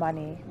more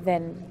money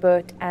than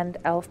Bert and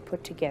Elf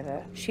put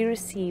together. She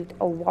received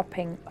a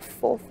whopping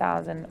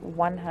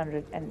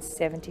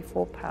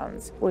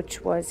 £4,174,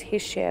 which was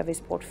his share of his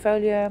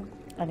portfolio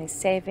and his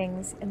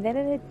savings, and then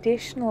an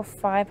additional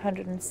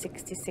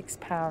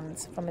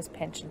 £566 from his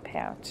pension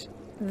payout.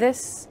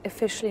 This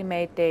officially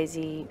made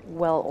Daisy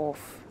well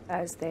off,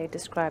 as they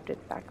described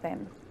it back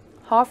then.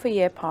 Half a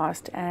year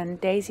passed, and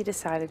Daisy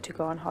decided to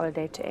go on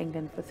holiday to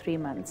England for 3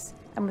 months.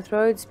 And with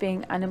Rhodes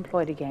being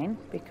unemployed again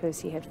because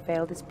he had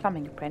failed his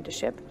plumbing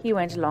apprenticeship, he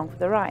went along for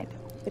the ride.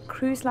 The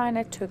cruise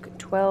liner took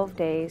 12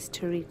 days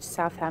to reach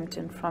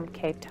Southampton from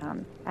Cape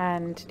Town,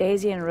 and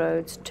Daisy and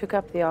Rhodes took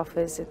up the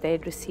offers that they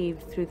had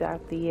received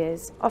throughout the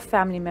years of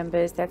family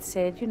members that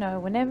said,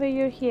 whenever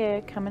you're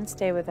here, come and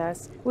stay with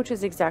us, which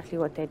is exactly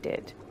what they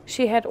did.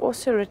 She had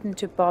also written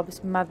to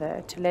Bob's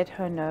mother to let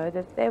her know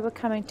that they were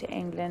coming to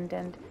England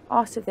and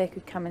asked if they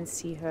could come and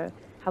see her.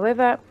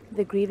 However,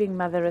 the grieving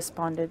mother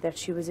responded that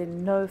she was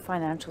in no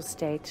financial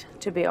state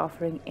to be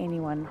offering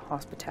anyone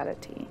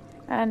hospitality.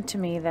 And to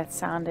me, that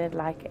sounded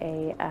like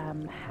a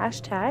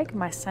hashtag,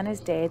 my son is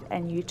dead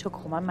and you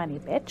took all my money,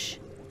 bitch.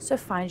 So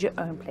find your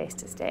own place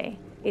to stay,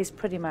 is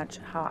pretty much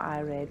how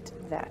I read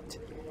that.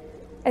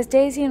 As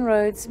Daisy and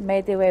Rhodes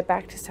made their way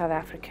back to South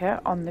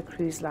Africa on the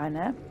cruise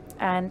liner,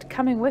 and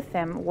coming with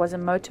them was a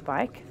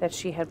motorbike that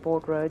she had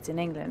bought Rhodes in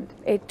England.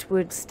 It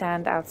would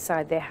stand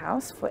outside their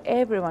house for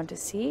everyone to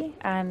see,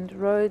 and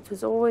Rhodes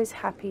was always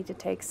happy to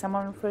take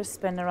someone for a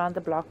spin around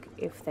the block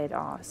if they'd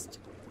asked.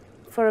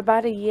 For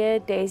about a year,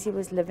 Daisy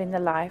was living the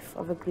life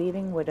of a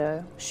grieving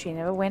widow. She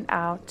never went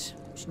out,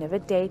 she never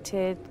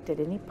dated,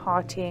 did any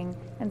partying,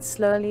 and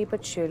slowly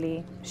but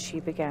surely she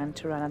began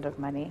to run out of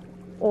money.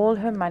 All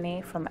her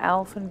money from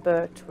Alf and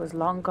Bert was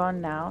long gone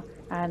now,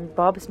 and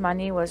Bob's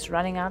money was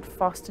running out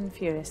fast and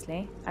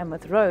furiously, and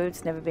with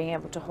Rhodes never being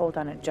able to hold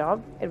on a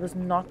job, it was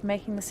not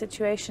making the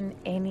situation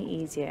any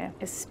easier,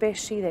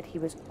 especially that he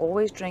was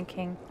always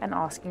drinking and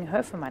asking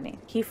her for money.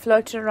 He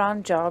floated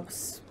around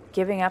jobs,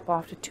 giving up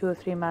after 2 or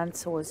 3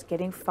 months, or was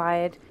getting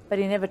fired, but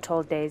he never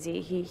told Daisy.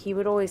 He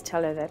would always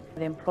tell her that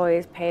the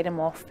employers paid him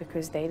off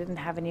because they didn't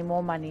have any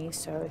more money,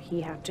 so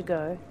he had to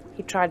go.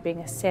 He tried being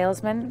a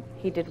salesman,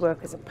 he did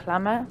work as a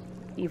plumber,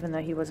 even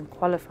though he wasn't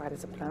qualified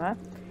as a plumber,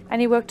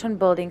 and he worked on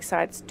building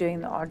sites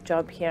doing the odd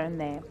job here and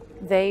there.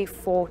 They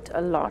fought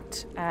a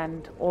lot,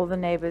 and all the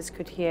neighbors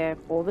could hear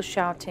all the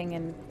shouting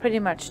and pretty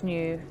much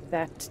knew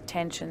that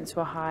tensions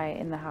were high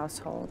in the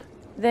household.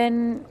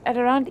 Then, at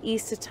around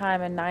Easter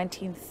time in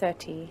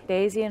 1930,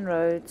 Daisy and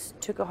Rhodes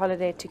took a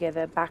holiday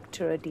together back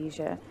to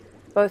Rhodesia.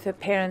 Both her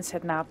parents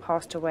had now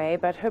passed away,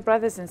 but her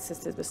brothers and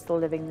sisters were still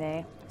living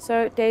there,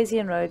 so Daisy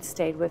and Rhodes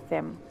stayed with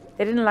them.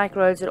 They didn't like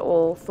Rhodes at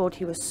all, thought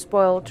he was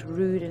spoiled,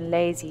 rude and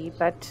lazy,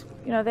 but,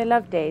 they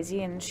loved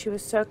Daisy and she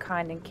was so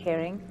kind and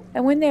caring.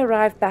 And when they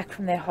arrived back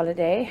from their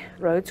holiday,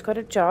 Rhodes got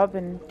a job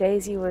and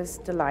Daisy was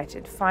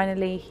delighted.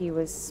 Finally, he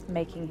was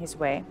making his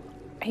way.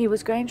 He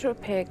was going to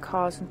repair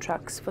cars and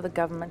trucks for the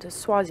government of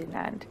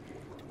Swaziland.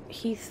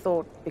 He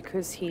thought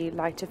because he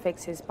liked to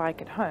fix his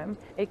bike at home,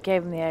 it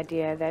gave him the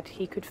idea that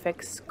he could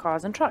fix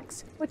cars and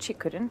trucks, which he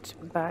couldn't,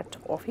 but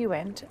off he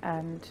went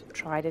and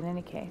tried in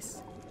any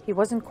case. He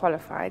wasn't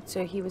qualified,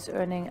 so he was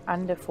earning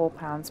under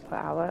 £4 per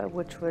hour,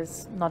 which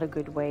was not a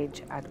good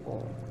wage at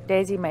all.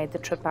 Daisy made the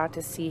trip out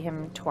to see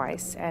him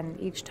twice, and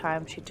each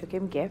time she took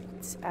him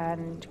gifts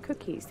and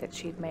cookies that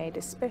she'd made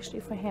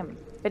especially for him.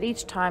 But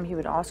each time he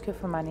would ask her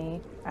for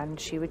money and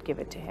she would give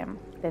it to him.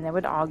 Then they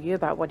would argue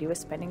about what he was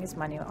spending his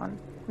money on.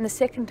 And the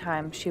second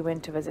time she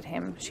went to visit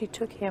him, she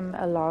took him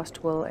a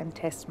last will and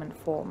testament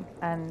form,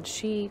 and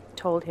she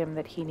told him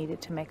that he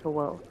needed to make a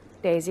will.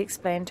 Daisy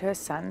explained to her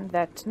son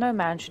that no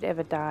man should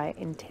ever die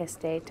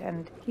intestate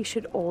and he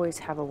should always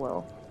have a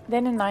will.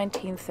 Then in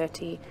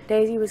 1930,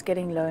 Daisy was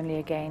getting lonely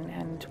again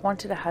and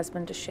wanted a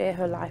husband to share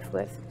her life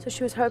with, so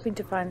she was hoping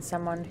to find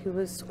someone who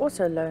was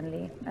also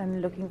lonely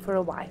and looking for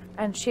a wife,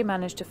 and she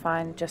managed to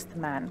find just the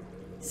man.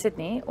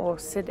 Sydney, or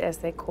Sid as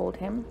they called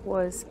him,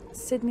 was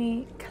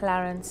Sydney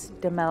Clarence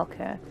de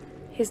Melker.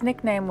 His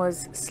nickname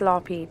was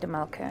Slaapie de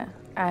Melker,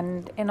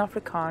 and in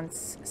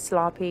Afrikaans,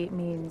 Slaapie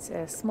means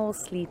a small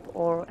sleep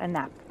or a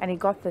nap. And he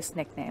got this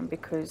nickname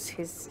because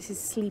his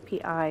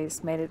sleepy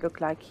eyes made it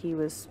look like he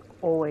was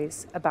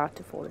always about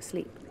to fall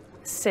asleep.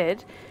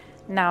 Sid,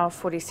 now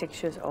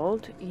 46 years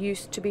old,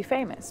 used to be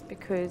famous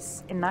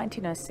because in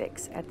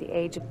 1906, at the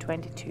age of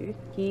 22,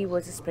 he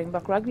was a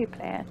Springbok rugby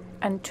player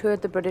and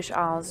toured the British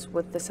Isles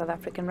with the South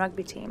African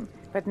rugby team.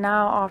 But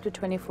now, after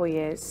 24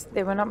 years,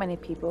 there were not many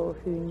people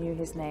who knew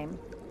his name.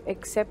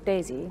 Except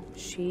Daisy,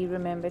 she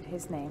remembered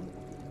his name.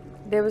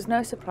 There was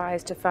no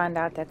surprise to find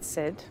out that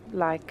Sid,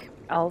 like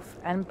Alf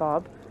and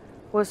Bob,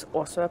 was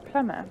also a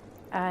plumber,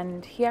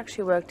 and he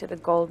actually worked at a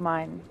gold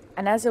mine.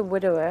 And as a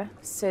widower,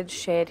 Sid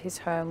shared his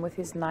home with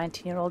his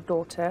 19-year-old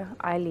daughter,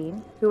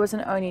 Eileen, who was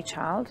an only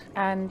child,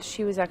 and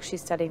she was actually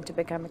studying to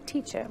become a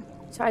teacher.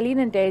 So Eileen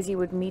and Daisy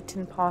would meet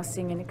in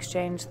passing and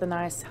exchange the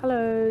nice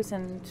hellos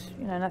and,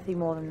 nothing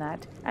more than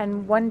that.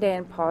 And one day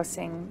in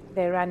passing,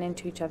 they ran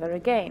into each other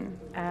again.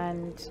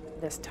 And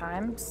this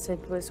time,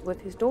 Sid was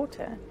with his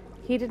daughter.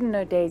 He didn't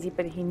know Daisy,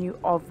 but he knew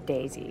of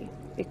Daisy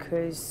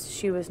because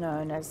she was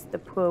known as the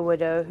poor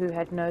widow who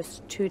had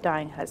nursed 2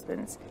 dying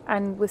husbands.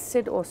 And with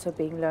Sid also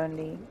being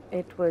lonely,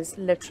 it was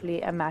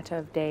literally a matter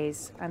of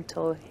days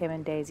until him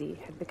and Daisy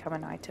had become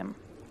an item.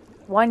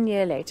 1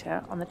 year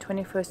later, on the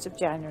 21st of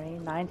January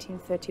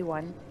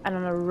 1931, and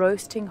on a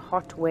roasting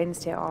hot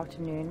Wednesday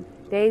afternoon,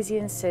 Daisy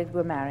and Sid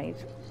were married.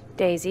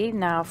 Daisy,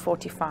 now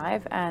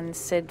 45, and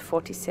Sid,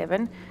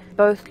 47,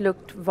 both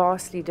looked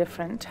vastly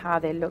different how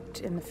they looked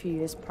in the few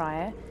years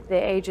prior.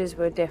 Their ages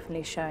were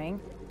definitely showing.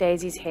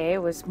 Daisy's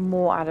hair was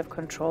more out of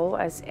control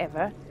as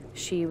ever.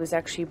 She was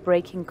actually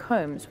breaking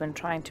combs when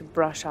trying to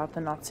brush out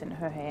the knots in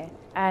her hair,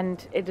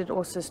 and it had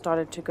also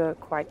started to go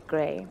quite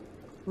grey.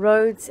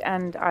 Rhodes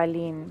and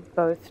Eileen,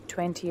 both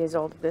 20 years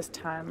old at this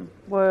time,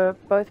 were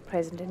both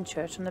present in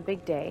church on the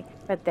big day,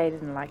 but they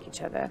didn't like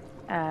each other.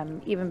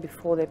 Even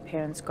before their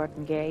parents got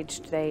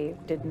engaged, they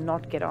did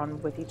not get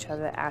on with each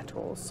other at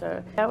all,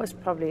 so that was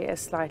probably a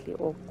slightly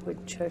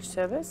awkward church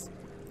service.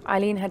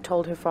 Eileen had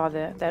told her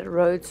father that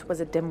Rhodes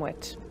was a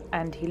dimwit,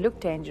 and he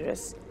looked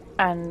dangerous,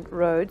 and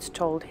Rhodes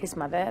told his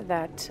mother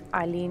that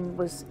Eileen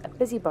was a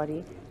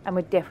busybody and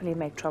would definitely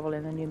make trouble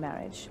in the new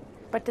marriage.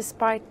 But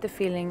despite the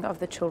feeling of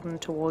the children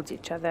towards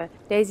each other,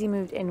 Daisy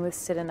moved in with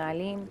Sid and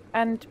Eileen,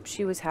 and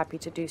she was happy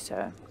to do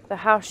so. The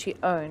house she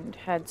owned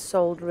had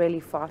sold really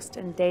fast,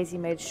 and Daisy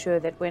made sure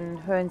that when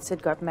her and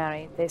Sid got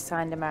married, they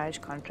signed a marriage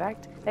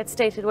contract that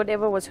stated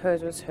whatever was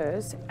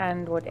hers,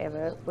 and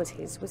whatever was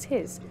his was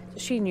his. So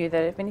she knew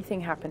that if anything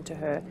happened to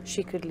her,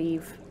 she could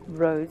leave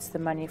Rhodes the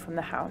money from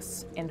the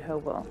house in her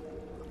will.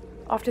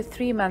 After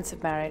 3 months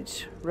of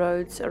marriage,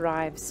 Rhodes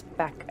arrives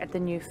back at the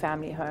new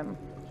family home.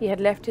 He had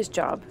left his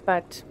job,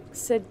 but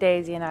Sid,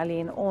 Daisy and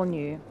Eileen all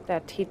knew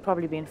that he'd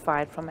probably been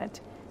fired from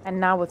it. And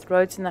now with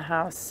Rhodes in the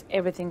house,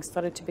 everything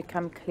started to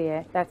become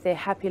clear that their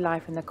happy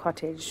life in the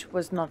cottage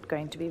was not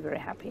going to be very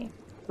happy.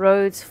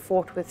 Rhodes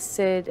fought with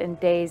Sid and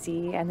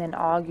Daisy and then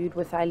argued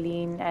with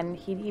Eileen, and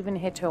he'd even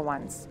hit her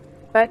once.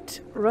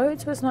 But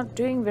Rhodes was not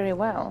doing very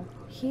well.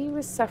 He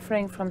was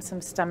suffering from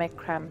some stomach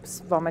cramps,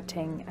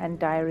 vomiting and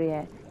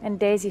diarrhea, and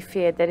Daisy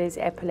feared that his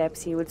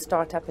epilepsy would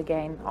start up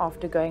again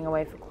after going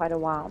away for quite a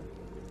while.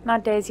 Now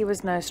Daisy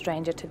was no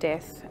stranger to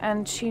death,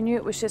 and she knew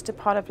it was just a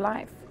part of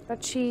life,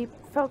 but she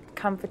felt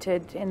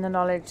comforted in the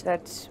knowledge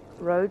that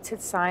Rhodes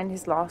had signed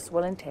his last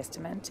will and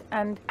testament,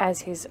 and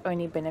as his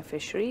only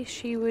beneficiary,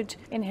 she would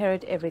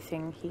inherit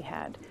everything he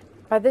had.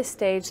 By this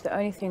stage, the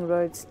only thing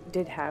Rhodes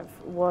did have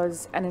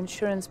was an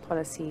insurance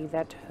policy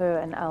that her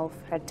and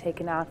Alf had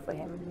taken out for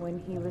him when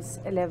he was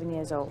 11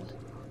 years old.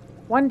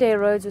 One day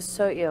Rhodes was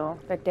so ill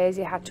that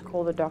Daisy had to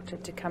call the doctor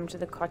to come to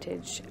the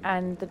cottage,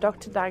 and the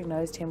doctor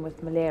diagnosed him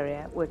with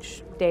malaria,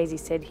 which Daisy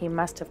said he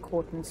must have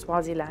caught in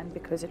Swaziland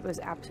because it was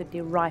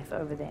absolutely rife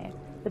over there.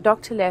 The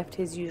doctor left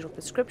his usual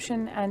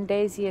prescription, and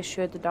Daisy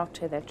assured the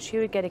doctor that she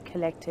would get it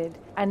collected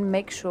and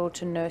make sure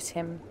to nurse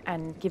him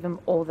and give him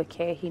all the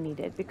care he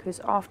needed,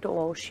 because after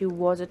all, she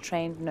was a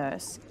trained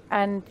nurse,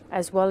 and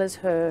as well as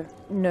her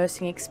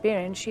nursing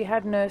experience, she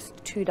had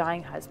nursed 2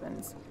 dying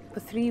husbands. For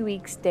 3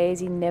 weeks,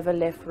 Daisy never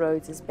left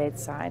Rhodes's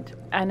bedside,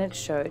 and it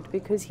showed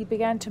because he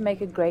began to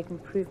make a great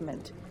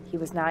improvement. He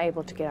was now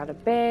able to get out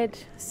of bed,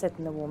 sit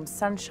in the warm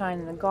sunshine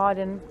in the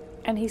garden,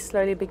 and he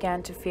slowly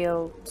began to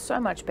feel so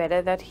much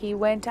better that he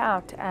went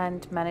out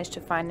and managed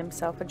to find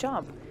himself a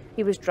job.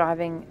 He was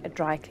driving a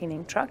dry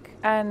cleaning truck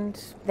and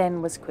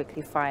then was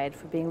quickly fired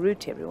for being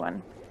rude to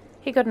everyone.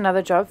 He got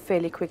another job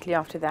fairly quickly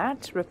after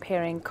that,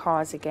 repairing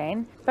cars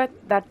again, but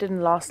that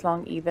didn't last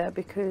long either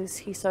because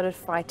he started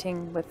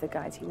fighting with the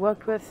guys he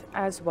worked with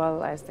as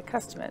well as the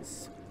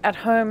customers. At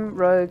home,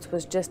 Rhodes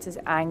was just as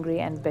angry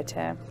and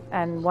bitter,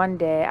 and one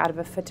day, out of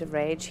a fit of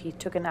rage, he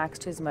took an axe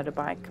to his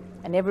motorbike,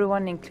 and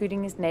everyone,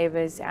 including his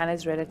neighbors and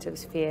his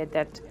relatives, feared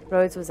that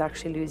Rhodes was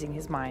actually losing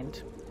his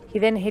mind. He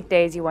then hit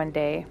Daisy one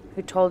day,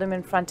 who told him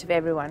in front of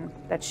everyone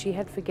that she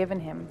had forgiven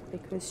him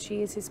because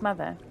she is his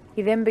mother.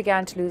 He then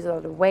began to lose a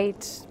lot of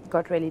weight,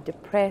 got really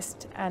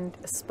depressed, and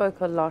spoke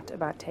a lot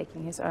about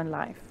taking his own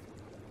life.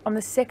 On the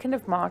 2nd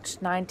of March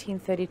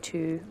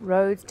 1932,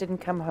 Rhodes didn't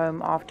come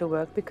home after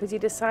work because he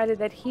decided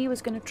that he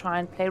was going to try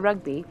and play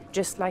rugby,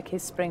 just like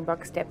his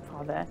Springbok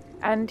stepfather,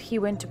 and he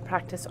went to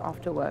practice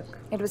after work.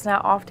 It was now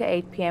after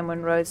 8 p.m.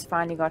 when Rhodes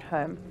finally got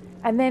home,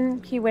 and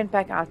then he went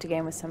back out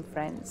again with some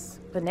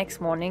friends. The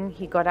next morning,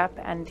 he got up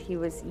and he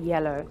was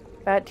yellow.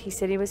 But he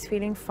said he was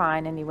feeling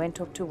fine and he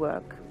went off to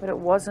work. But it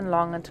wasn't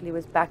long until he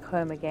was back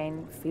home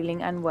again,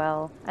 feeling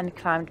unwell, and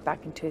climbed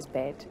back into his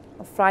bed.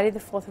 On Friday the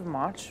 4th of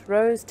March,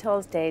 Rose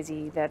tells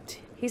Daisy that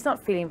he's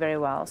not feeling very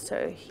well,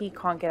 so he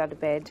can't get out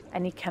of bed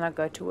and he cannot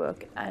go to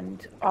work,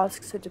 and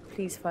asks her to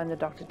please phone the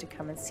doctor to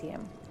come and see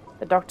him.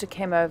 The doctor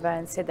came over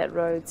and said that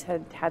Rhodes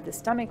had had the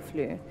stomach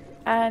flu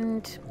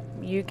and,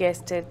 you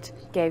guessed it,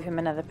 gave him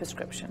another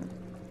prescription.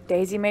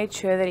 Daisy made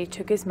sure that he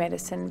took his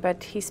medicine,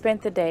 but he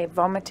spent the day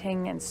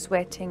vomiting and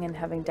sweating and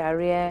having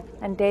diarrhea,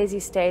 and Daisy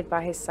stayed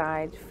by his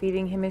side,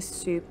 feeding him his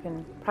soup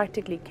and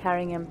practically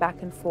carrying him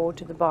back and forth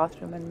to the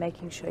bathroom and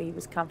making sure he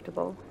was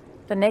comfortable.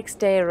 The next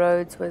day,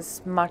 Rhodes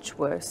was much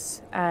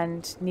worse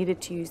and needed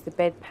to use the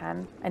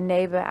bedpan. A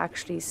neighbor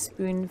actually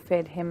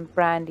spoon-fed him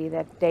brandy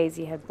that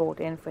Daisy had brought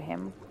in for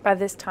him. By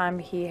this time,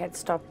 he had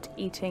stopped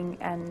eating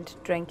and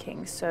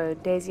drinking, so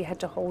Daisy had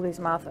to hold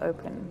his mouth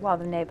open while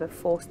the neighbor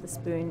forced the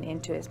spoon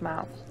into his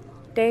mouth.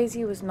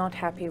 Daisy was not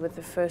happy with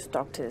the first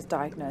doctor's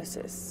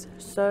diagnosis,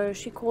 so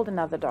she called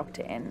another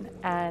doctor in,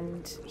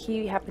 and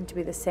he happened to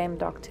be the same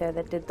doctor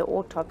that did the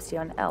autopsy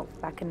on Elf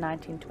back in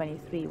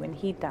 1923 when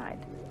he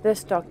died.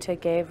 This doctor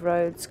gave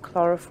Rhodes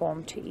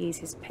chloroform to ease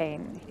his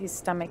pain. His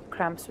stomach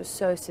cramps were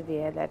so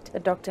severe that the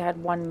doctor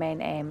had one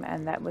main aim,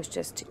 and that was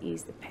just to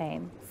ease the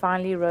pain.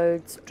 Finally,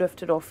 Rhodes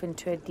drifted off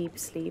into a deep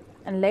sleep,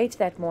 and late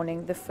that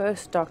morning, the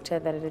first doctor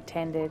that had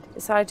attended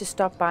decided to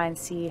stop by and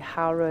see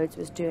how Rhodes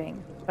was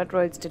doing. But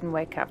Rhodes didn't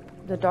wake up.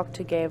 The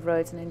doctor gave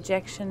Rhodes an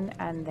injection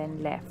and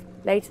then left.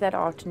 Later that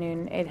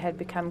afternoon, it had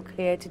become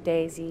clear to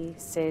Daisy,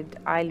 Sid,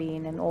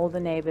 Eileen, and all the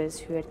neighbors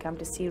who had come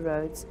to see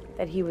Rhodes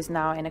that he was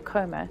now in a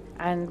coma,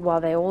 and while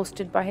they all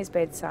stood by his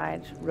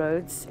bedside,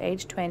 Rhodes,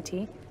 aged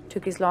 20,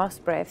 took his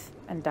last breath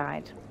and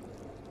died.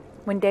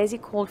 When Daisy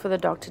called for the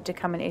doctor to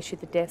come and issue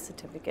the death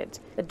certificate,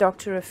 the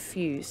doctor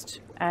refused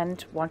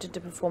and wanted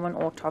to perform an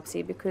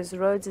autopsy because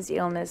Rhodes's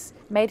illness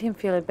made him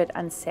feel a bit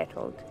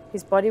unsettled.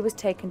 His body was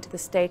taken to the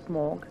state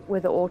morgue, where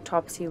the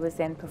autopsy was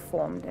then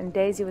performed, and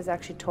Daisy was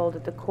actually told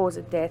that the cause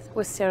of death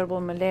was cerebral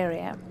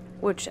malaria,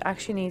 which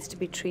actually needs to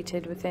be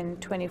treated within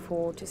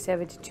 24 to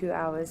 72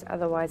 hours,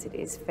 otherwise it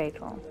is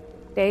fatal.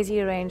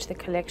 Daisy arranged the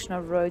collection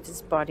of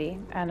Rhodes's body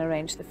and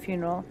arranged the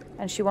funeral,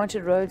 and she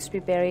wanted Rhodes to be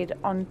buried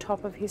on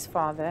top of his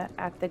father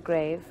at the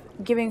grave,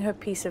 giving her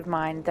peace of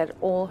mind that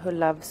all her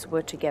loves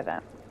were together.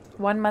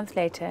 1 month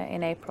later,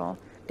 in April,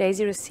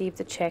 Daisy received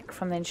a check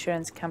from the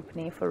insurance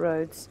company for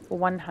Rhodes for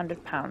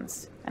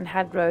 £100, and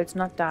had Rhodes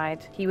not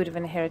died, he would have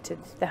inherited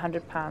the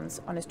 £100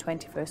 on his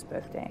 21st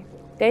birthday.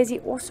 Daisy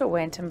also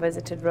went and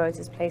visited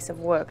Rhodes's place of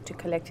work to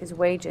collect his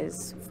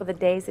wages for the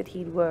days that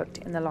he'd worked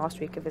in the last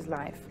week of his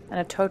life, and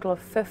a total of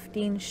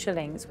 15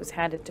 shillings was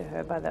handed to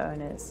her by the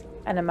owners,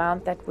 an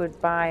amount that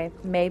would buy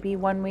maybe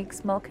 1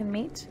 week's milk and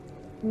meat.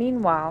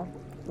 Meanwhile,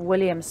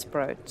 William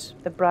Sproat,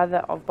 the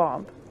brother of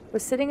Bob,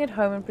 was sitting at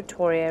home in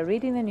Pretoria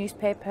reading the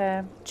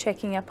newspaper,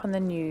 checking up on the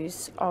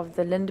news of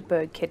the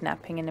Lindbergh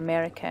kidnapping in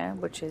America,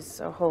 which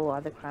is a whole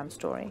other crime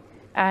story.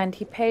 And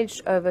he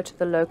paged over to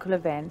the local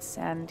events,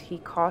 and he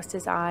cast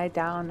his eye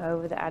down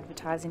over the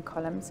advertising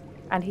columns,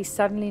 and he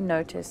suddenly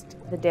noticed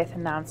the death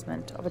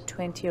announcement of a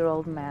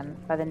 20-year-old man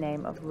by the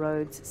name of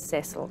Rhodes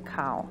Cecil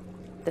Cowell,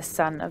 the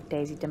son of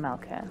Daisy de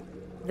Melker.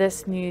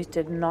 This news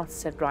did not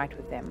sit right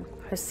with them.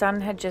 Her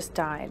son had just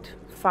died,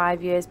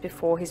 5 years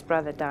before his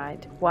brother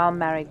died, while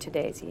married to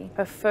Daisy.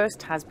 Her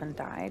first husband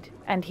died,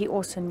 and he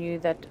also knew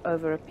that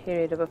over a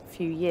period of a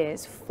few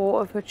years,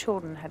 4 of her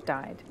children had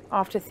died.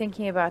 After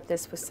thinking about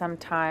this for some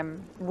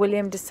time,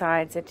 William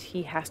decides that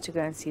he has to go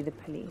and see the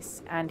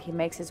police, and he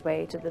makes his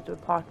way to the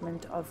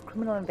Department of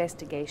Criminal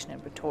Investigation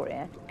in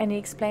Pretoria, and he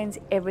explains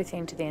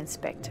everything to the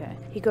inspector.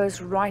 He goes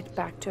right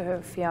back to her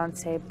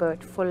fiancé,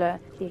 Bert Fuller.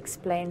 He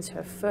explains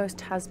her first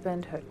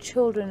husband, her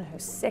children, her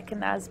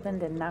second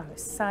husband, and now her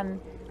son.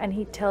 And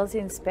he tells the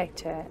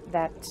inspector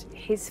that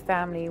his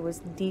family was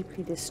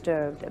deeply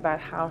disturbed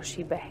about how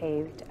she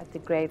behaved at the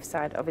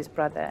graveside of his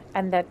brother,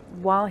 and that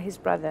while his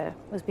brother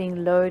was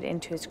being lowered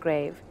into his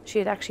grave, she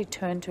had actually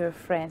turned to a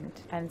friend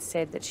and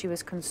said that she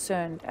was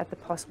concerned at the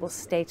possible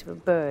state of a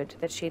bird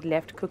that she had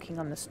left cooking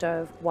on the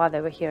stove while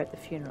they were here at the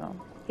funeral.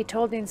 He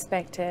told the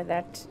inspector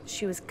that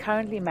she was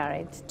currently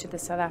married to the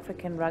South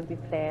African rugby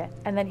player,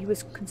 and that he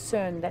was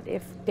concerned that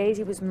if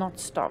Daisy was not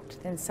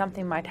stopped, then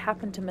something might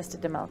happen to Mr.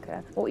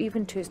 Melker, or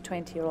even to his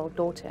 20-year-old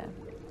daughter.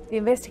 The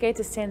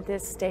investigator sent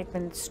this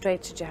statement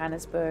straight to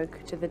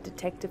Johannesburg to the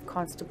Detective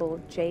Constable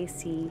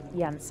J.C.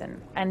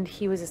 Jansen, and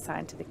he was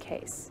assigned to the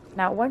case.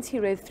 Now, once he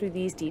read through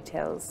these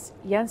details,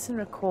 Jansen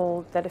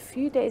recalled that a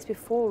few days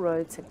before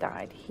Rhodes had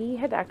died, he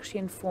had actually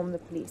informed the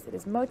police that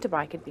his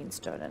motorbike had been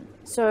stolen.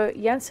 So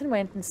Jansen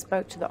went and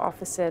spoke to the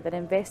officer that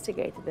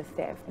investigated the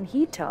theft, and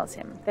he tells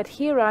him that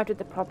he arrived at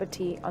the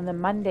property on the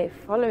Monday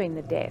following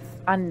the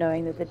death,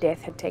 unknowing that the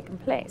death had taken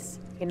place.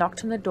 He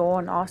knocked on the door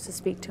and asked to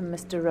speak to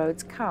Mr.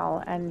 Rhodes'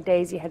 Carl, and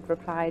Daisy had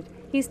replied,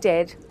 "He's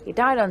dead. He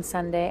died on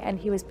Sunday and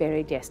he was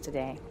buried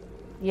yesterday."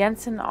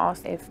 Jansen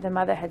asked if the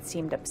mother had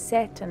seemed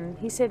upset, and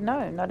he said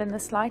no, not in the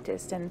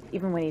slightest, and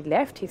even when he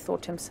left, he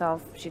thought to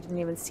himself she didn't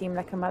even seem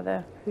like a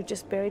mother who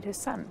just buried her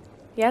son.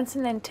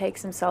 Jansen then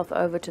takes himself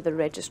over to the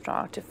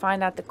registrar to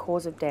find out the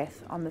cause of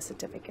death on the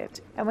certificate.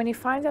 And when he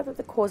finds out that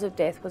the cause of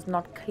death was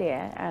not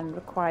clear and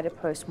required a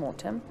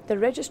post-mortem, the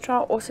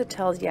registrar also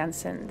tells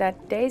Jansen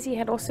that Daisy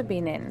had also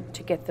been in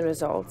to get the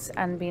results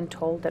and been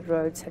told that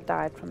Rhodes had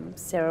died from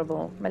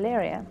cerebral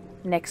malaria.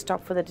 Next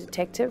stop for the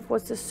detective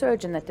was the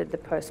surgeon that did the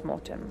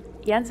post-mortem.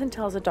 Jansen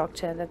tells the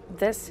doctor that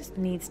this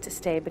needs to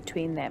stay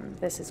between them.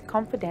 This is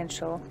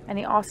confidential, and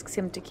he asks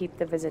him to keep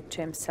the visit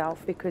to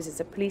himself because it's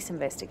a police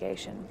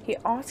investigation. He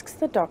asks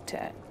the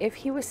doctor if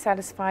he was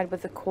satisfied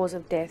with the cause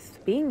of death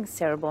being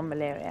cerebral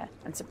malaria,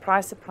 and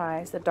surprise,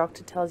 surprise, the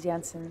doctor tells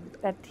Jansen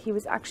that he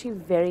was actually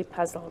very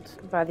puzzled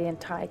by the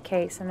entire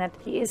case and that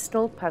he is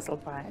still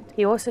puzzled by it.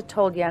 He also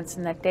told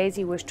Jansen that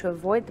Daisy wished to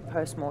avoid the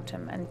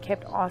post-mortem and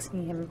kept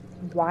asking him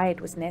why it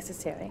was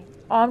necessary.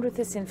 Armed with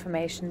this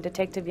information,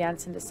 Detective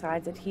Jansen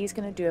decides that he's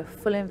going to do a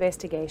full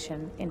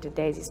investigation into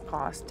Daisy's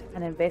past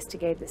and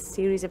investigate the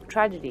series of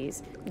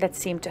tragedies that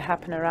seemed to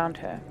happen around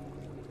her.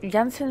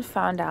 Jansen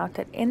found out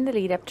that in the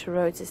lead up to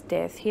Rhodes'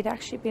 death, he'd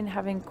actually been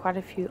having quite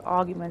a few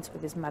arguments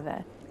with his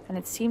mother, and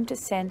it seemed to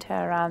center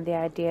around the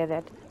idea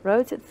that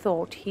Rhodes had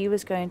thought he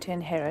was going to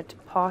inherit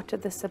part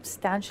of the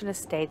substantial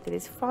estate that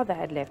his father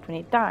had left when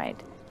he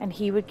died, and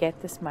he would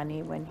get this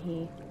money when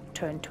he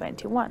turned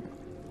 21.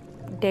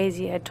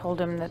 Daisy had told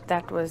him that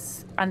that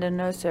was under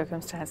no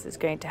circumstances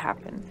going to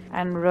happen,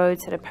 and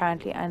Rhodes had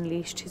apparently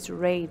unleashed his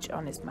rage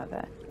on his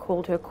mother,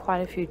 called her quite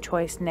a few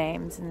choice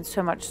names, and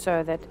so much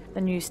so that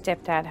the new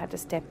stepdad had to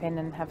step in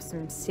and have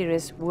some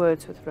serious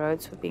words with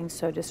Rhodes for being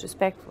so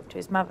disrespectful to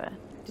his mother.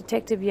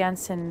 Detective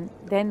Jansen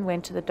then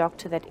went to the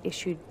doctor that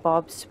issued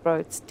Bob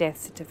Sproat's death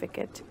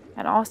certificate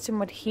and asked him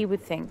what he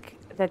would think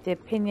that the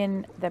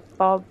opinion that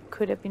Bob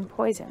could have been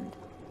poisoned.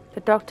 The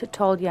doctor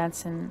told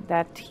Jansen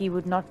that he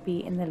would not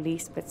be in the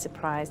least bit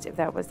surprised if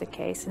that was the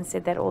case, and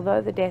said that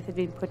although the death had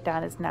been put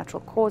down as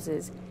natural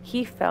causes,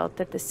 he felt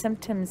that the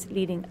symptoms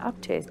leading up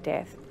to his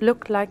death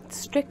looked like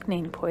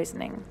strychnine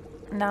poisoning.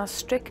 Now,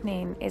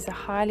 strychnine is a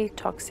highly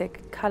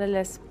toxic,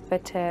 colorless,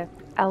 bitter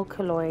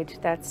alkaloid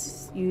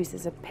that's used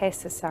as a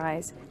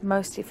pesticide,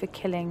 mostly for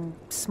killing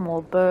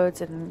small birds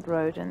and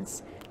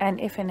rodents, and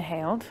if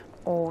inhaled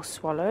or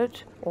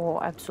swallowed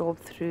or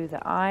absorbed through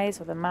the eyes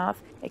or the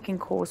mouth, it can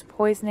cause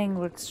poisoning,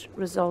 which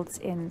results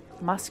in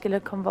muscular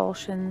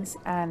convulsions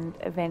and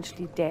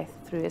eventually death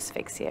through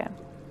asphyxia.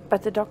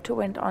 But the doctor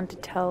went on to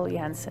tell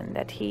Jansen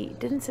that he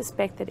didn't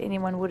suspect that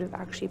anyone would have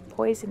actually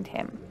poisoned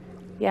him.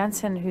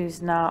 Jansen,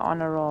 who's now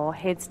on a roll,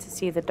 heads to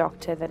see the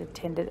doctor that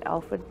attended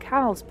Alfred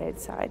Cowell's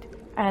bedside,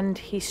 and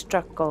he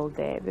struck gold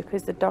there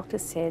because the doctor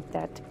said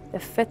that the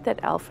fit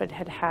that Alfred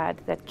had had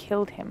that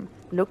killed him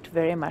looked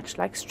very much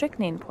like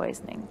strychnine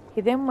poisoning.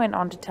 He then went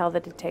on to tell the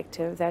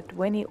detective that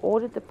when he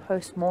ordered the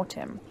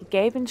post-mortem, he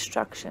gave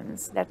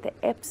instructions that the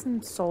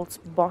Epsom salts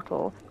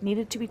bottle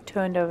needed to be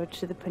turned over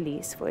to the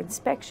police for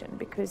inspection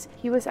because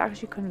he was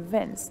actually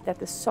convinced that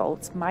the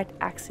salts might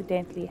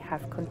accidentally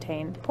have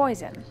contained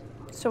poison.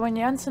 So when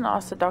Jansen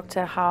asked the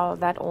doctor how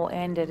that all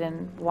ended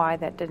and why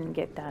that didn't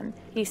get done,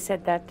 he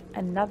said that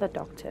another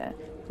doctor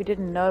who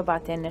didn't know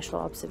about the initial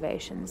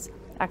observations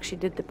actually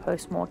did the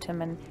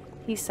post-mortem, and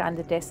he signed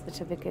the death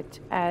certificate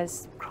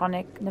as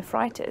chronic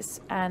nephritis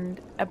and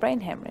a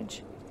brain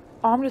hemorrhage.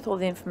 Armed with all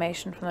the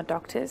information from the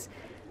doctors,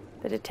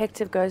 the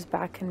detective goes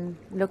back and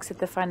looks at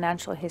the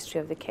financial history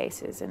of the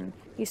cases, and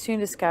he soon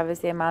discovers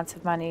the amounts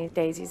of money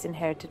Daisy's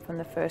inherited from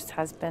the first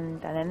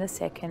husband and then the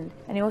second,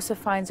 and he also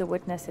finds a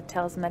witness that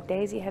tells him that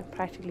Daisy had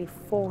practically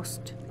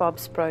forced Bob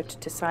Sproat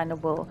to sign a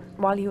will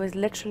while he was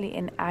literally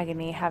in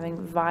agony,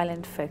 having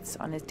violent fits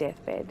on his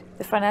deathbed.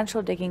 The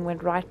financial digging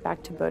went right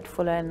back to Bert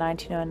Fuller in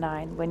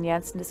 1909, when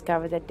Jansen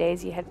discovered that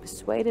Daisy had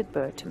persuaded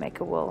Bert to make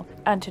a will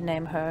and to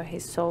name her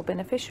his sole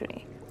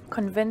beneficiary.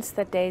 Convinced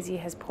that Daisy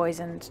has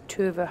poisoned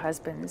 2 of her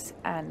husbands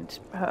and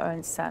her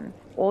own son,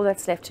 all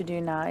that's left to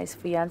do now is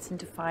for Jansen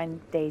to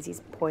find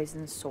Daisy's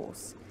poison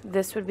source.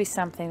 This would be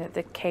something that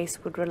the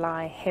case would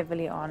rely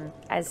heavily on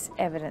as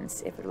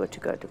evidence if it were to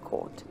go to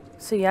court.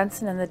 So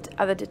Jansen and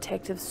the other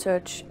detectives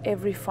search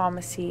every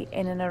pharmacy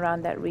in and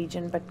around that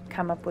region but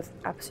come up with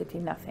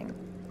absolutely nothing.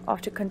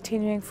 After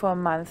continuing for a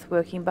month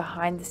working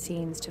behind the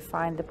scenes to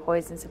find the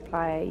poison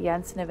supplier,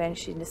 Jansen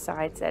eventually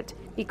decides that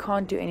he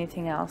can't do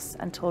anything else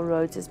until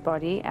Rhodes's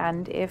body,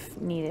 and if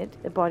needed,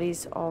 the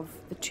bodies of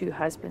the 2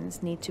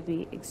 husbands need to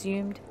be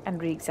exhumed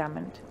and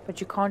re-examined.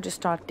 But you can't just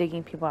start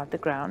digging people out the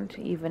ground,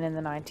 even in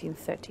the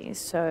 1930s.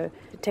 So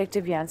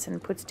Detective Jansen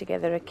puts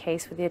together a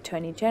case for the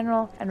Attorney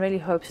General and really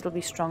hopes it'll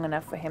be strong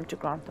enough for him to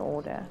grant the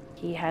order.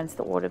 He hands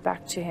the order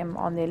back to him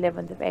on the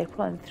 11th of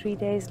April, and 3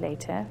 days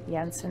later,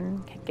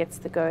 Jansen gets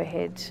the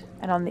go-ahead.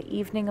 And on the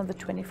evening of the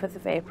 25th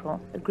of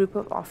April, a group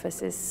of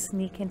officers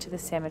sneak into the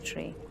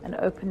cemetery and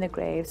open the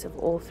graves of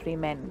all 3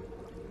 men.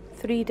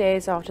 3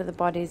 days after the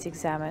body is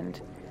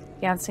examined,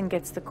 Jansen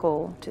gets the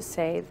call to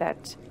say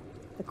that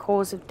the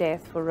cause of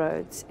death for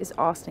Rhodes is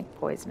arsenic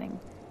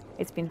poisoning.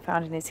 It's been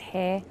found in his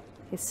hair,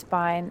 his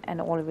spine, and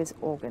all of his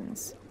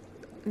organs.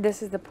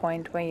 This is the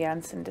point where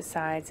Jansen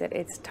decides that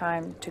it's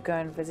time to go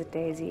and visit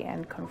Daisy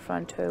and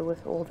confront her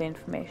with all the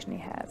information he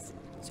has.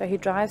 So he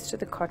drives to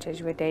the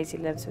cottage where Daisy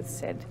lives with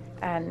Sid,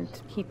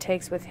 and he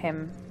takes with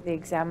him the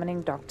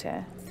examining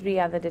doctor, 3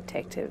 other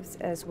detectives,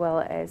 as well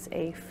as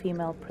a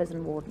female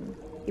prison warden.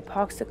 He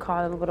parks the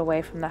car a little bit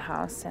away from the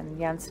house, and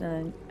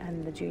Jansen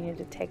and the junior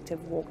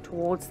detective walk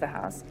towards the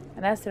house,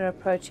 and as they're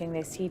approaching,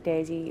 they see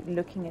Daisy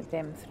looking at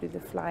them through the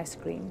fly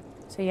screen.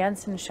 So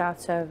Jansen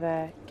shouts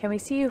over, "Can we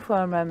see you for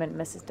a moment,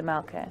 Mrs. de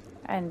Melker?"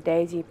 And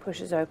Daisy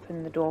pushes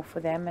open the door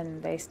for them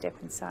and they step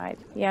inside.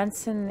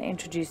 Jansen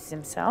introduces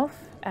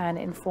himself and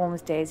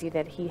informs Daisy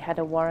that he had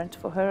a warrant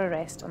for her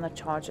arrest on the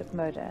charge of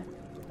murder.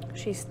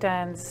 She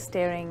stands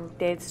staring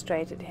dead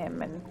straight at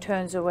him and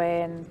turns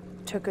away and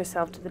took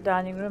herself to the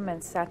dining room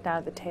and sat down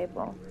at the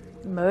table.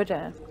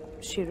 "Murder,"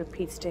 she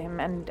repeats to him,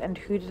 and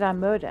who did I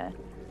murder?"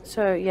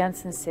 So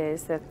Jansen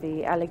says that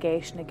the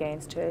allegation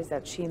against her is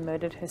that she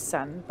murdered her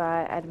son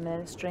by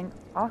administering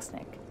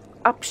arsenic.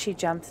 Up she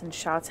jumps and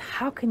shouts,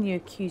 "How can you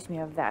accuse me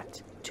of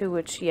that?" To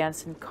which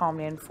Jansen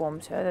calmly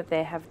informs her that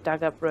they have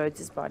dug up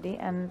Rhodes's body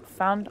and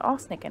found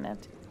arsenic in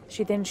it.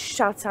 She then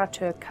shouts out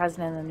to her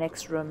cousin in the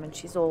next room, and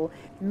she's all,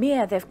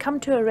 "Mia, they've come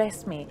to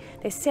arrest me.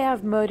 They say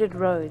I've murdered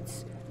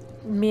Rhodes."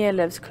 Mia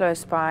lives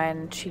close by,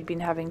 and she'd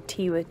been having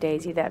tea with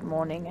Daisy that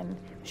morning, and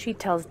she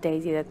tells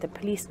Daisy that the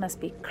police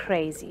must be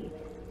crazy.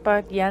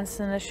 But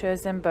Jansen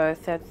assures them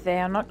both that they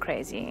are not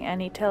crazy,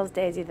 and he tells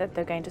Daisy that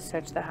they're going to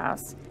search the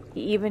house. He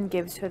even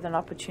gives her an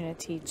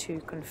opportunity to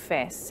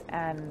confess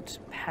and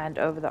hand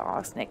over the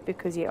arsenic,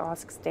 because he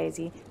asks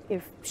Daisy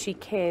if she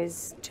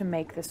cares to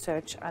make the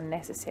search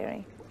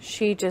unnecessary.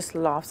 She just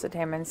laughs at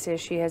him and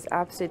says she has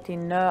absolutely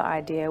no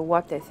idea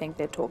what they think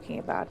they're talking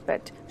about,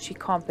 but she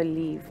can't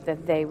believe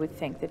that they would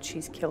think that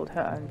she's killed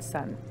her own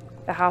son.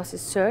 The house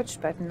is searched,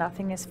 but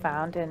nothing is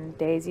found, and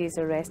Daisy is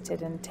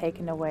arrested and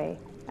taken away.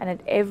 And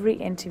at every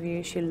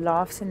interview, she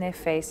laughs in their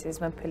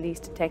faces when police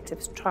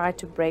detectives try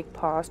to break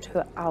past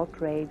her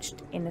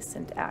outraged,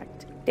 innocent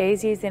act.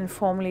 Daisy is then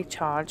formally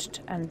charged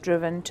and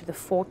driven to the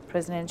Fort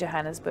prison in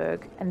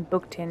Johannesburg and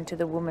booked into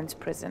the women's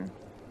prison.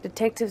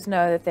 Detectives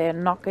know that they are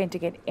not going to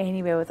get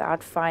anywhere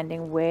without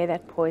finding where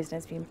that poison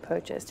has been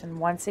purchased, and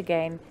once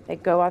again they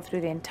go out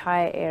through the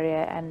entire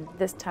area, and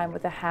this time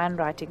with a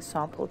handwriting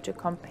sample to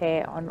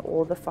compare on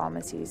all the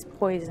pharmacies'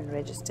 poison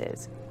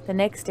registers. The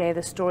next day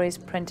the story is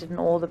printed in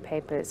all the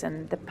papers,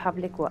 and the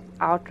public were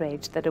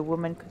outraged that a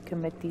woman could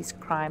commit these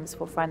crimes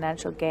for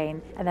financial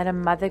gain and that a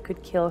mother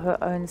could kill her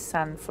own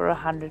son for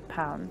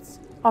 £100.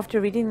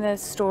 After reading the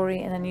story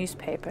in the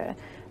newspaper,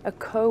 a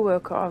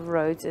co-worker of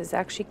Rhodes's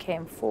actually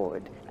came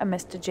forward, a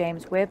Mr.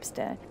 James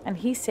Webster, and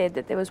he said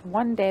that there was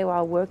one day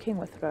while working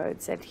with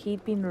Rhodes that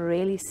he'd been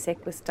really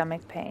sick with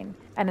stomach pain,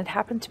 and it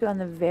happened to be on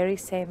the very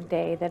same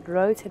day that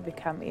Rhodes had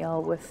become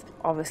ill with,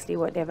 obviously,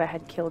 whatever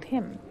had killed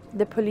him.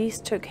 The police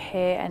took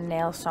hair and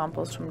nail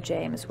samples from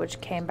James,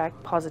 which came back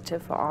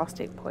positive for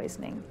arsenic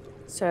poisoning.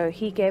 So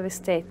he gave a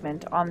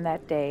statement on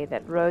that day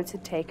that Rhodes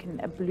had taken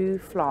a blue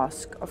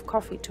flask of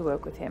coffee to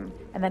work with him,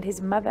 and that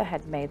his mother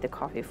had made the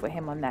coffee for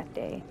him on that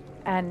day.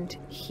 And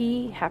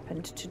he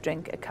happened to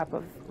drink a cup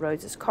of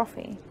Rhodes's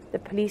coffee. The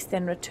police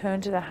then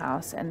returned to the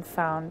house and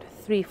found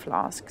 3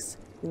 flasks,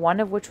 one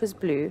of which was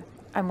blue,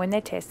 and when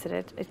they tested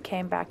it, it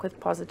came back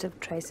with positive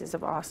traces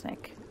of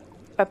arsenic.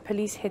 But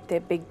police hit their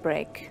big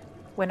break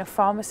when a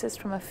pharmacist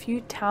from a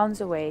few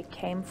towns away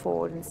came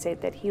forward and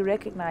said that he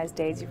recognized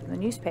Daisy from the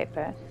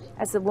newspaper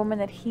as the woman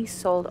that he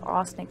sold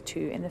arsenic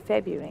to in the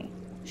February.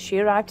 She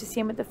arrived to see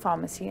him at the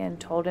pharmacy and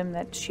told him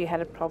that she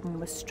had a problem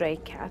with stray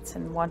cats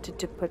and wanted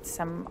to put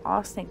some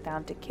arsenic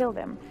down to kill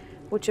them,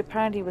 which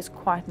apparently was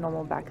quite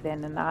normal back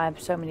then, and I have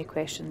so many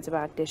questions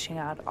about dishing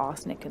out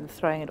arsenic and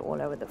throwing it all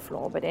over the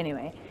floor. But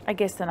anyway, I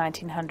guess the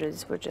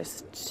 1900s were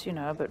just,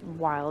 a bit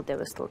wild. They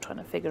were still trying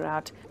to figure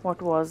out what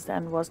was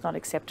and was not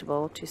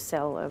acceptable to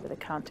sell over the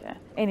counter.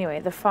 Anyway,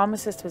 the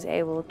pharmacist was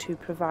able to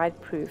provide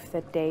proof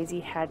that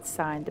Daisy had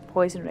signed the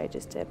poison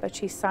register, but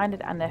she signed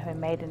it under her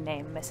maiden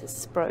name, Mrs.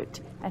 Sproat,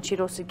 and she'd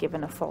also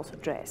given a false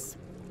address.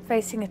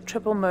 Facing a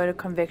triple murder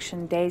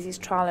conviction, Daisy's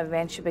trial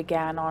eventually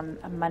began on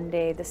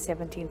Monday, the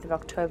 17th of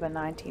October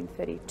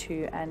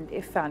 1932, and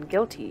if found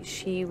guilty,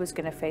 she was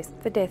going to face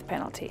the death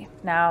penalty.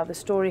 Now, the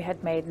story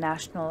had made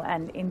national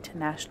and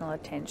international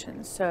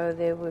attention, so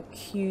there were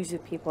queues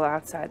of people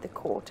outside the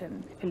court,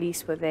 and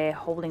police were there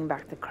holding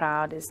back the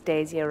crowd as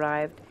Daisy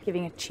arrived,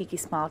 giving a cheeky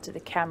smile to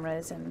the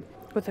cameras, and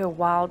with her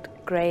wild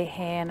grey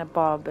hair and a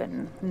bob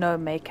and no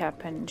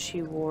makeup, and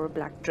she wore a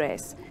black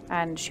dress,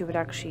 and she would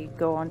actually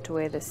go on to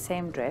wear the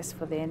same dress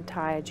for the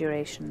entire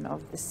duration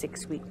of the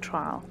 6-week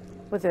trial.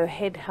 With her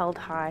head held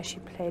high, she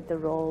played the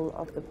role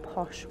of the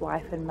posh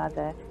wife and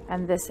mother,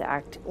 and this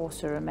act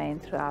also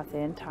remained throughout the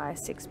entire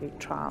 6-week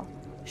trial.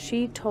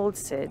 She told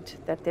Sid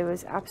that there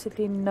was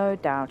absolutely no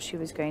doubt she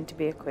was going to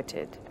be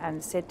acquitted,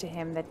 and said to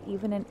him that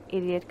even an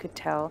idiot could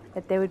tell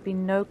that there would be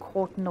no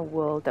court in the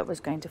world that was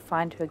going to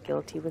find her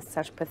guilty with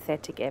such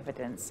pathetic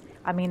evidence.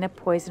 I mean, a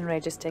poison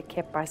register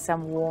kept by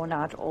some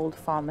worn-out old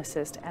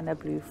pharmacist and a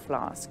blue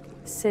flask.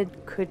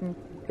 Sid couldn't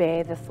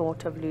bear the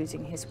thought of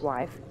losing his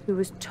wife, who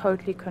was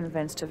totally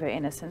convinced of her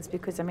innocence,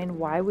 because,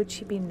 why would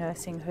she be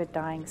nursing her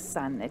dying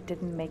son? It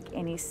didn't make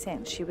any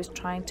sense. She was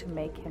trying to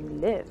make him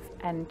live,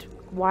 and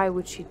why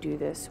would she do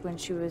this when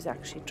she was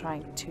actually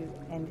trying to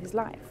end his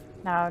life?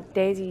 Now,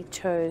 Daisy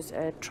chose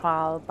a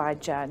trial by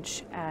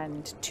judge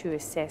and 2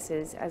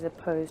 assessors as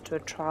opposed to a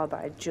trial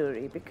by a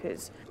jury,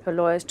 because her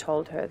lawyers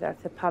told her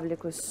that the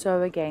public was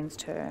so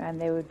against her and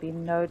there would be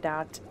no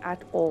doubt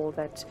at all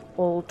that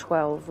all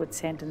 12 would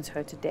sentence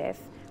her to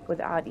death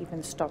without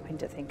even stopping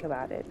to think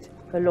about it.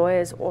 Her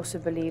lawyers also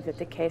believed that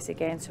the case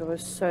against her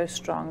was so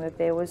strong that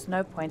there was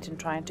no point in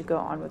trying to go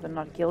on with a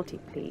not guilty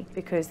plea,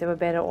 because they were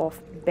better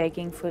off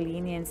begging for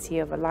leniency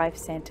of a life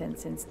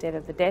sentence instead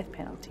of the death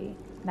penalty.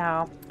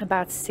 Now,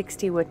 about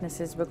 60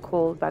 witnesses were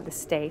called by the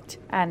state,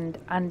 and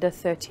under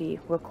 30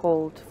 were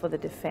called for the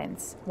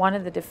defense. One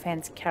of the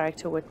defense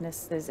character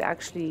witnesses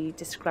actually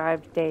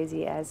described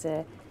Daisy as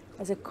a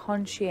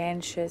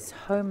conscientious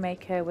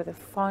homemaker with a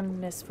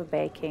fondness for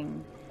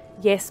baking.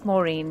 Yes,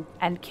 Maureen,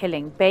 and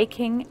killing.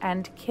 Baking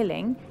and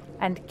killing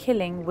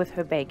with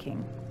her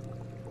baking.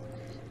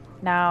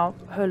 Now,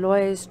 her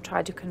lawyers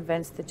tried to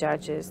convince the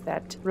judges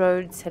that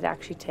Rhodes had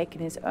actually taken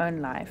his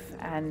own life,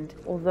 and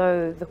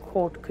although the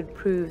court could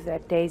prove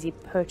that Daisy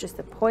purchased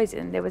the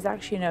poison, there was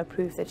actually no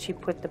proof that she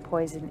put the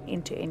poison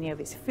into any of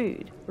his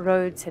food.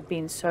 Rhodes had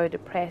been so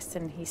depressed,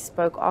 and he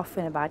spoke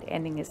often about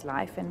ending his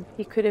life, and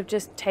he could have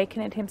just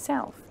taken it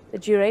himself. The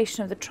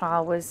duration of the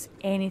trial was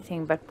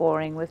anything but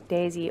boring, with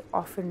Daisy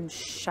often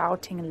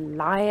shouting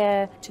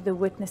 "liar" to the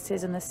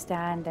witnesses on the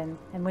stand, and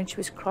when she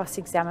was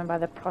cross-examined by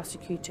the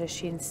prosecutor,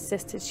 she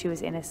insisted she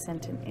was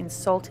innocent and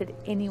insulted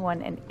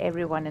anyone and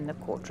everyone in the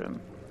courtroom.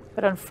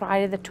 But on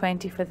Friday the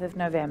 25th of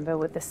November,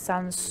 with the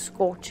sun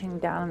scorching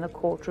down in the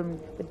courtroom,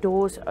 the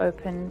doors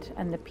opened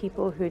and the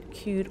people who had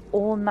queued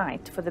all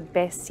night for the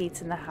best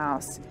seats in the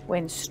house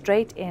went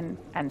straight in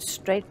and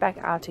straight back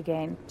out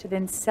again to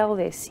then sell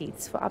their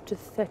seats for up to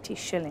 30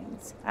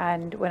 shillings.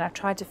 And when I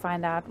tried to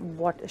find out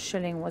what a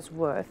shilling was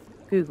worth,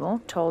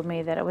 Google told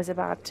me that it was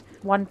about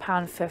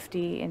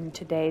 £1.50 in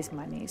today's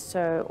money.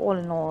 So all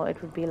in all,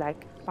 it would be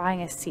like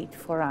buying a seat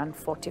for around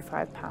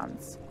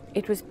 £45.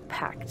 It was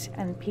packed,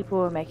 and people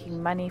were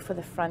making money for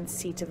the front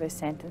seat of her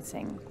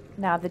sentencing.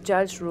 Now, the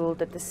judge ruled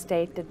that the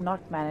state did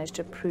not manage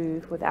to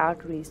prove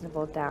without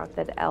reasonable doubt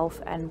that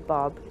Elf and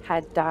Bob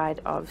had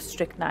died of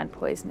strychnine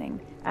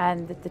poisoning,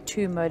 and that the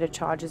 2 murder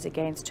charges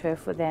against her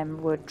for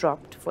them were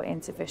dropped for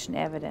insufficient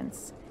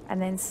evidence.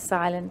 And then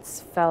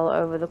silence fell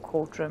over the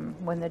courtroom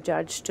when the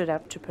judge stood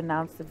up to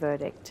pronounce the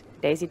verdict.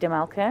 Daisy de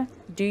Melker,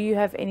 do you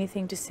have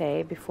anything to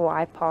say before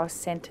I pass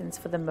sentence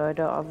for the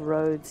murder of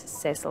Rhodes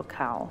Cecil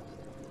Cowell?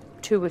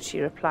 To which she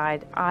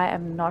replied, I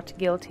am not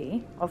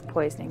guilty of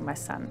poisoning my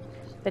son.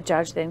 The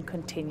judge then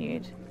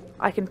continued,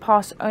 I can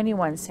pass only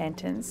one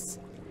sentence.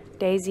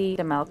 Daisy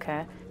de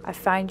Melker, I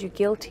find you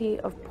guilty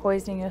of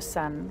poisoning your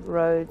son,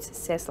 Rhodes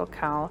Cecil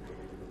Cowell,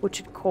 which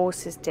had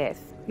caused his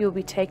death. You will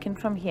be taken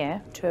from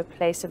here to a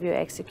place of your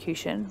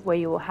execution, where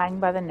you will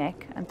hang by the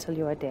neck until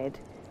you are dead,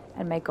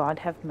 and may God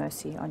have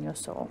mercy on your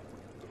soul.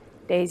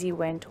 Daisy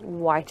went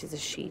white as a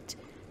sheet,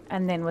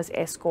 and then was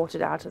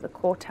escorted out of the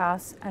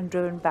courthouse and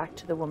driven back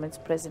to the women's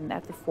prison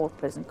at the Fort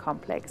Prison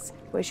Complex,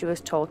 where she was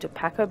told to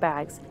pack her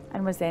bags,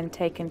 and was then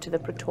taken to the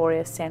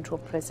Pretoria Central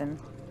Prison,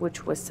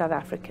 which was South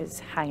Africa's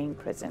hanging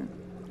prison.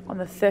 On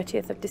the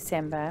 30th of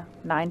December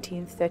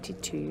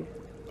 1932,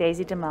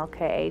 Daisy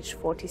Melker, aged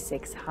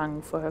 46,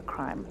 hung for her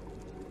crime.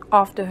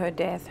 After her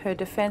death, her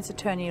defense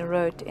attorney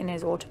wrote in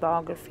his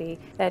autobiography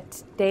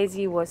that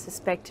Daisy was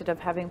suspected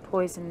of having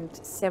poisoned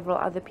several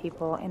other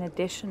people in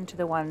addition to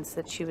the ones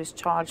that she was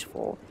charged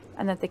for,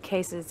 and that the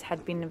cases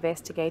had been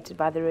investigated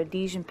by the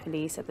Rhodesian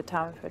police at the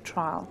time of her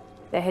trial.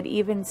 They had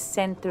even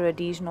sent the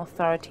Rhodesian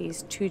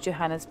authorities to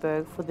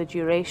Johannesburg for the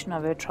duration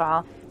of her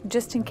trial,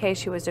 just in case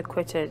she was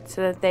acquitted,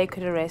 so that they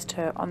could arrest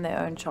her on their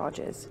own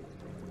charges.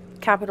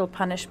 Capital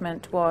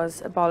punishment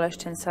was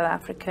abolished in South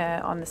Africa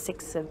on the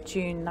 6th of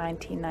June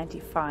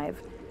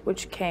 1995,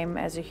 which came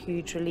as a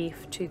huge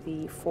relief to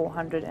the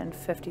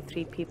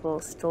 453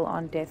 people still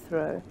on death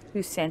row,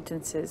 whose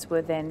sentences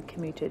were then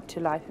commuted to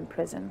life in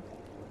prison.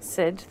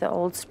 Sid, the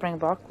old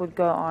Springbok, would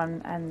go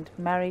on and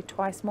marry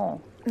twice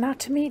more. Now,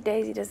 to me,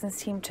 Daisy doesn't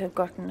seem to have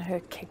gotten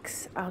her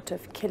kicks out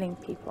of killing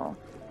people.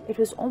 It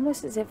was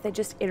almost as if they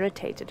just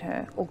irritated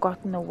her or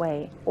gotten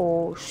away,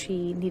 or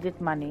she needed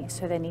money,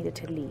 so they needed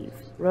to leave.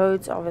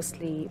 Rhodes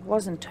obviously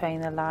wasn't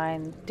towing the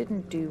line,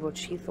 didn't do what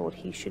she thought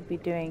he should be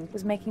doing,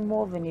 was making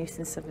more of a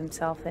nuisance of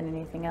himself than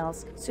anything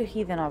else, so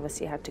he then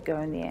obviously had to go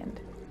in the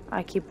end.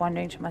 I keep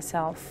wondering to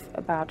myself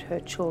about her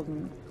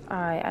children.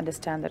 I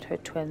understand that her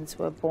twins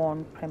were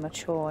born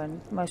premature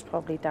and most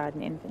probably died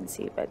in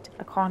infancy, but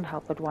I can't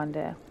help but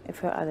wonder if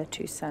her other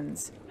two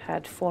sons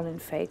had fallen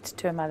fate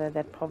to a mother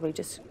that probably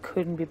just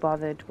couldn't be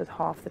bothered with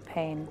half the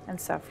pain and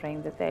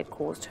suffering that they had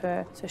caused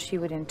her, so she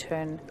would in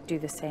turn do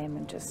the same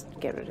and just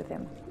get rid of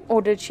them.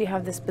 Or did she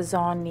have this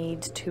bizarre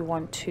need to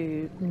want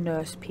to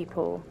nurse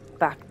people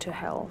back to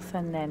health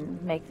and then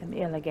make them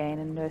ill again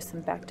and nurse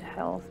them back to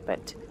health?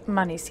 But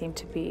money seemed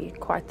to be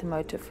quite the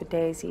motive for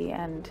Daisy,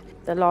 and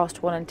the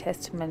last will and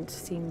testament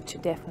seemed to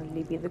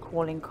definitely be the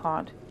calling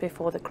card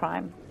before the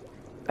crime.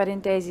 But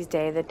in Daisy's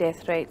day, the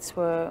death rates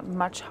were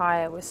much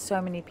higher, with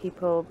so many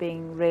people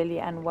being really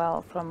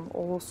unwell from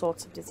all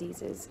sorts of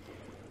diseases.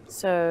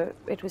 So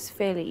it was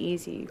fairly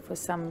easy for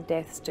some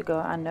deaths to go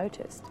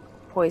unnoticed.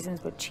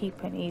 Poisons were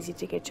cheap and easy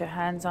to get your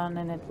hands on,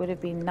 and it would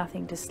have been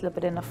nothing to slip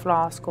it in a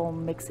flask or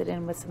mix it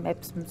in with some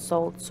Epsom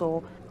salts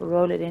or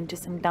roll it into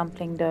some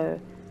dumpling dough.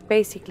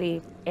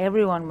 Basically,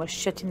 everyone was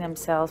shitting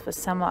themselves for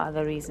some or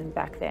other reason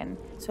back then,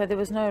 so there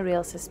was no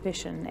real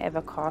suspicion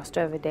ever cast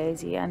over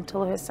Daisy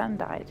until her son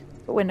died.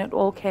 But when it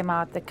all came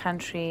out the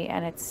country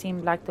and it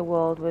seemed like the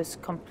world was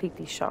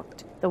completely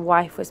shocked, the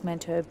wife was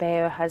meant to obey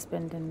her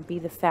husband and be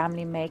the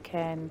family maker,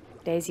 and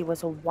Daisy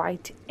was a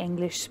white,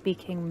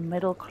 English-speaking,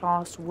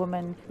 middle-class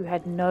woman who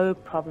had no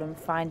problem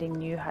finding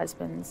new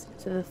husbands.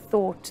 So the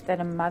thought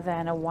that a mother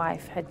and a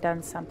wife had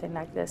done something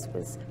like this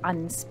was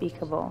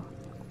unspeakable.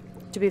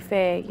 To be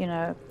fair,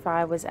 if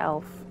I was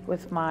Elf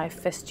with my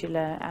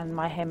fistula and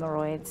my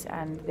hemorrhoids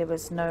and there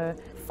was no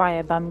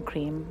fire bum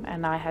cream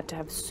and I had to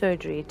have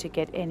surgery to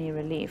get any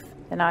relief,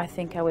 then I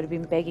think I would have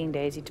been begging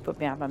Daisy to put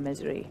me out of my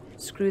misery.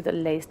 Screw the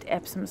laced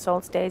Epsom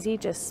salts, Daisy,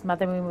 just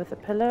smother me with a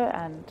pillow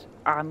and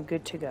I'm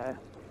good to go.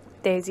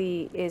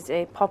 Daisy is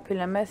a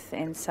popular myth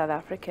in South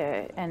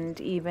Africa,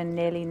 and even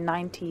nearly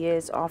 90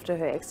 years after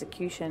her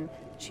execution,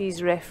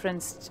 she's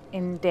referenced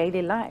in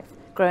daily life.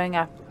 Growing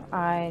up,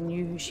 I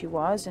knew who she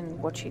was and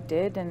what she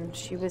did, and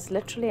she was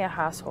literally a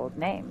household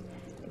name.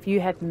 If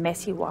you had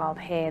messy wild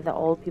hair, the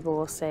old people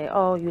will say,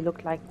 "Oh, you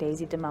look like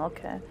Daisy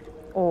Melker."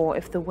 Or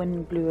if the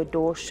wind blew a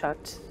door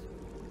shut,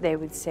 they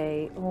would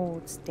say, "Oh,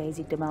 it's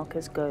Daisy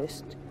Melker's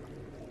ghost."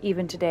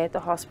 Even today at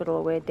the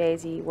hospital where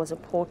Daisy was a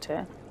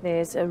porter,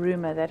 there's a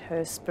rumor that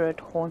her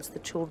spirit haunts the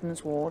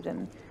children's ward,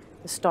 and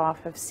the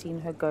staff have seen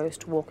her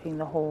ghost walking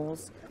the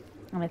halls.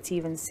 And it's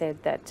even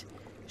said that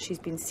she's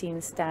been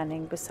seen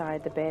standing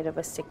beside the bed of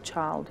a sick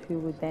child who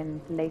would then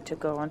later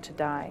go on to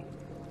die.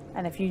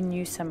 And if you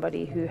knew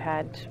somebody who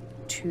had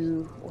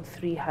 2 or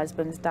 3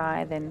 husbands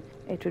die, then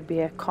it would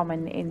be a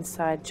common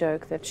inside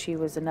joke that she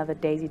was another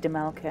Daisy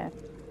Melker.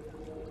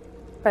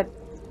 But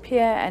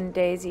Pierre and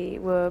Daisy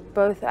were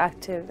both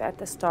active at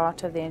the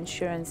start of the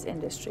insurance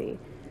industry,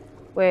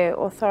 where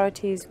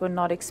authorities were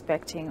not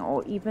expecting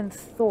or even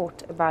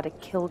thought about a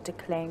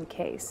kill-to-claim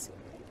case.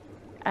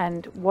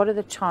 And what are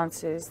the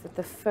chances that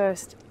the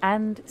first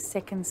and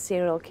second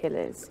serial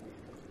killers,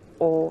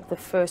 or the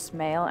first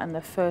male and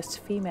the first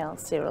female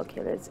serial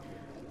killers,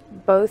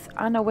 both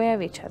unaware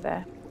of each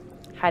other,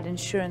 had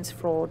insurance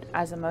fraud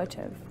as a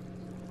motive?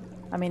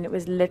 I mean, it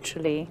was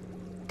literally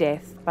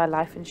death by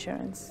life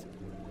insurance.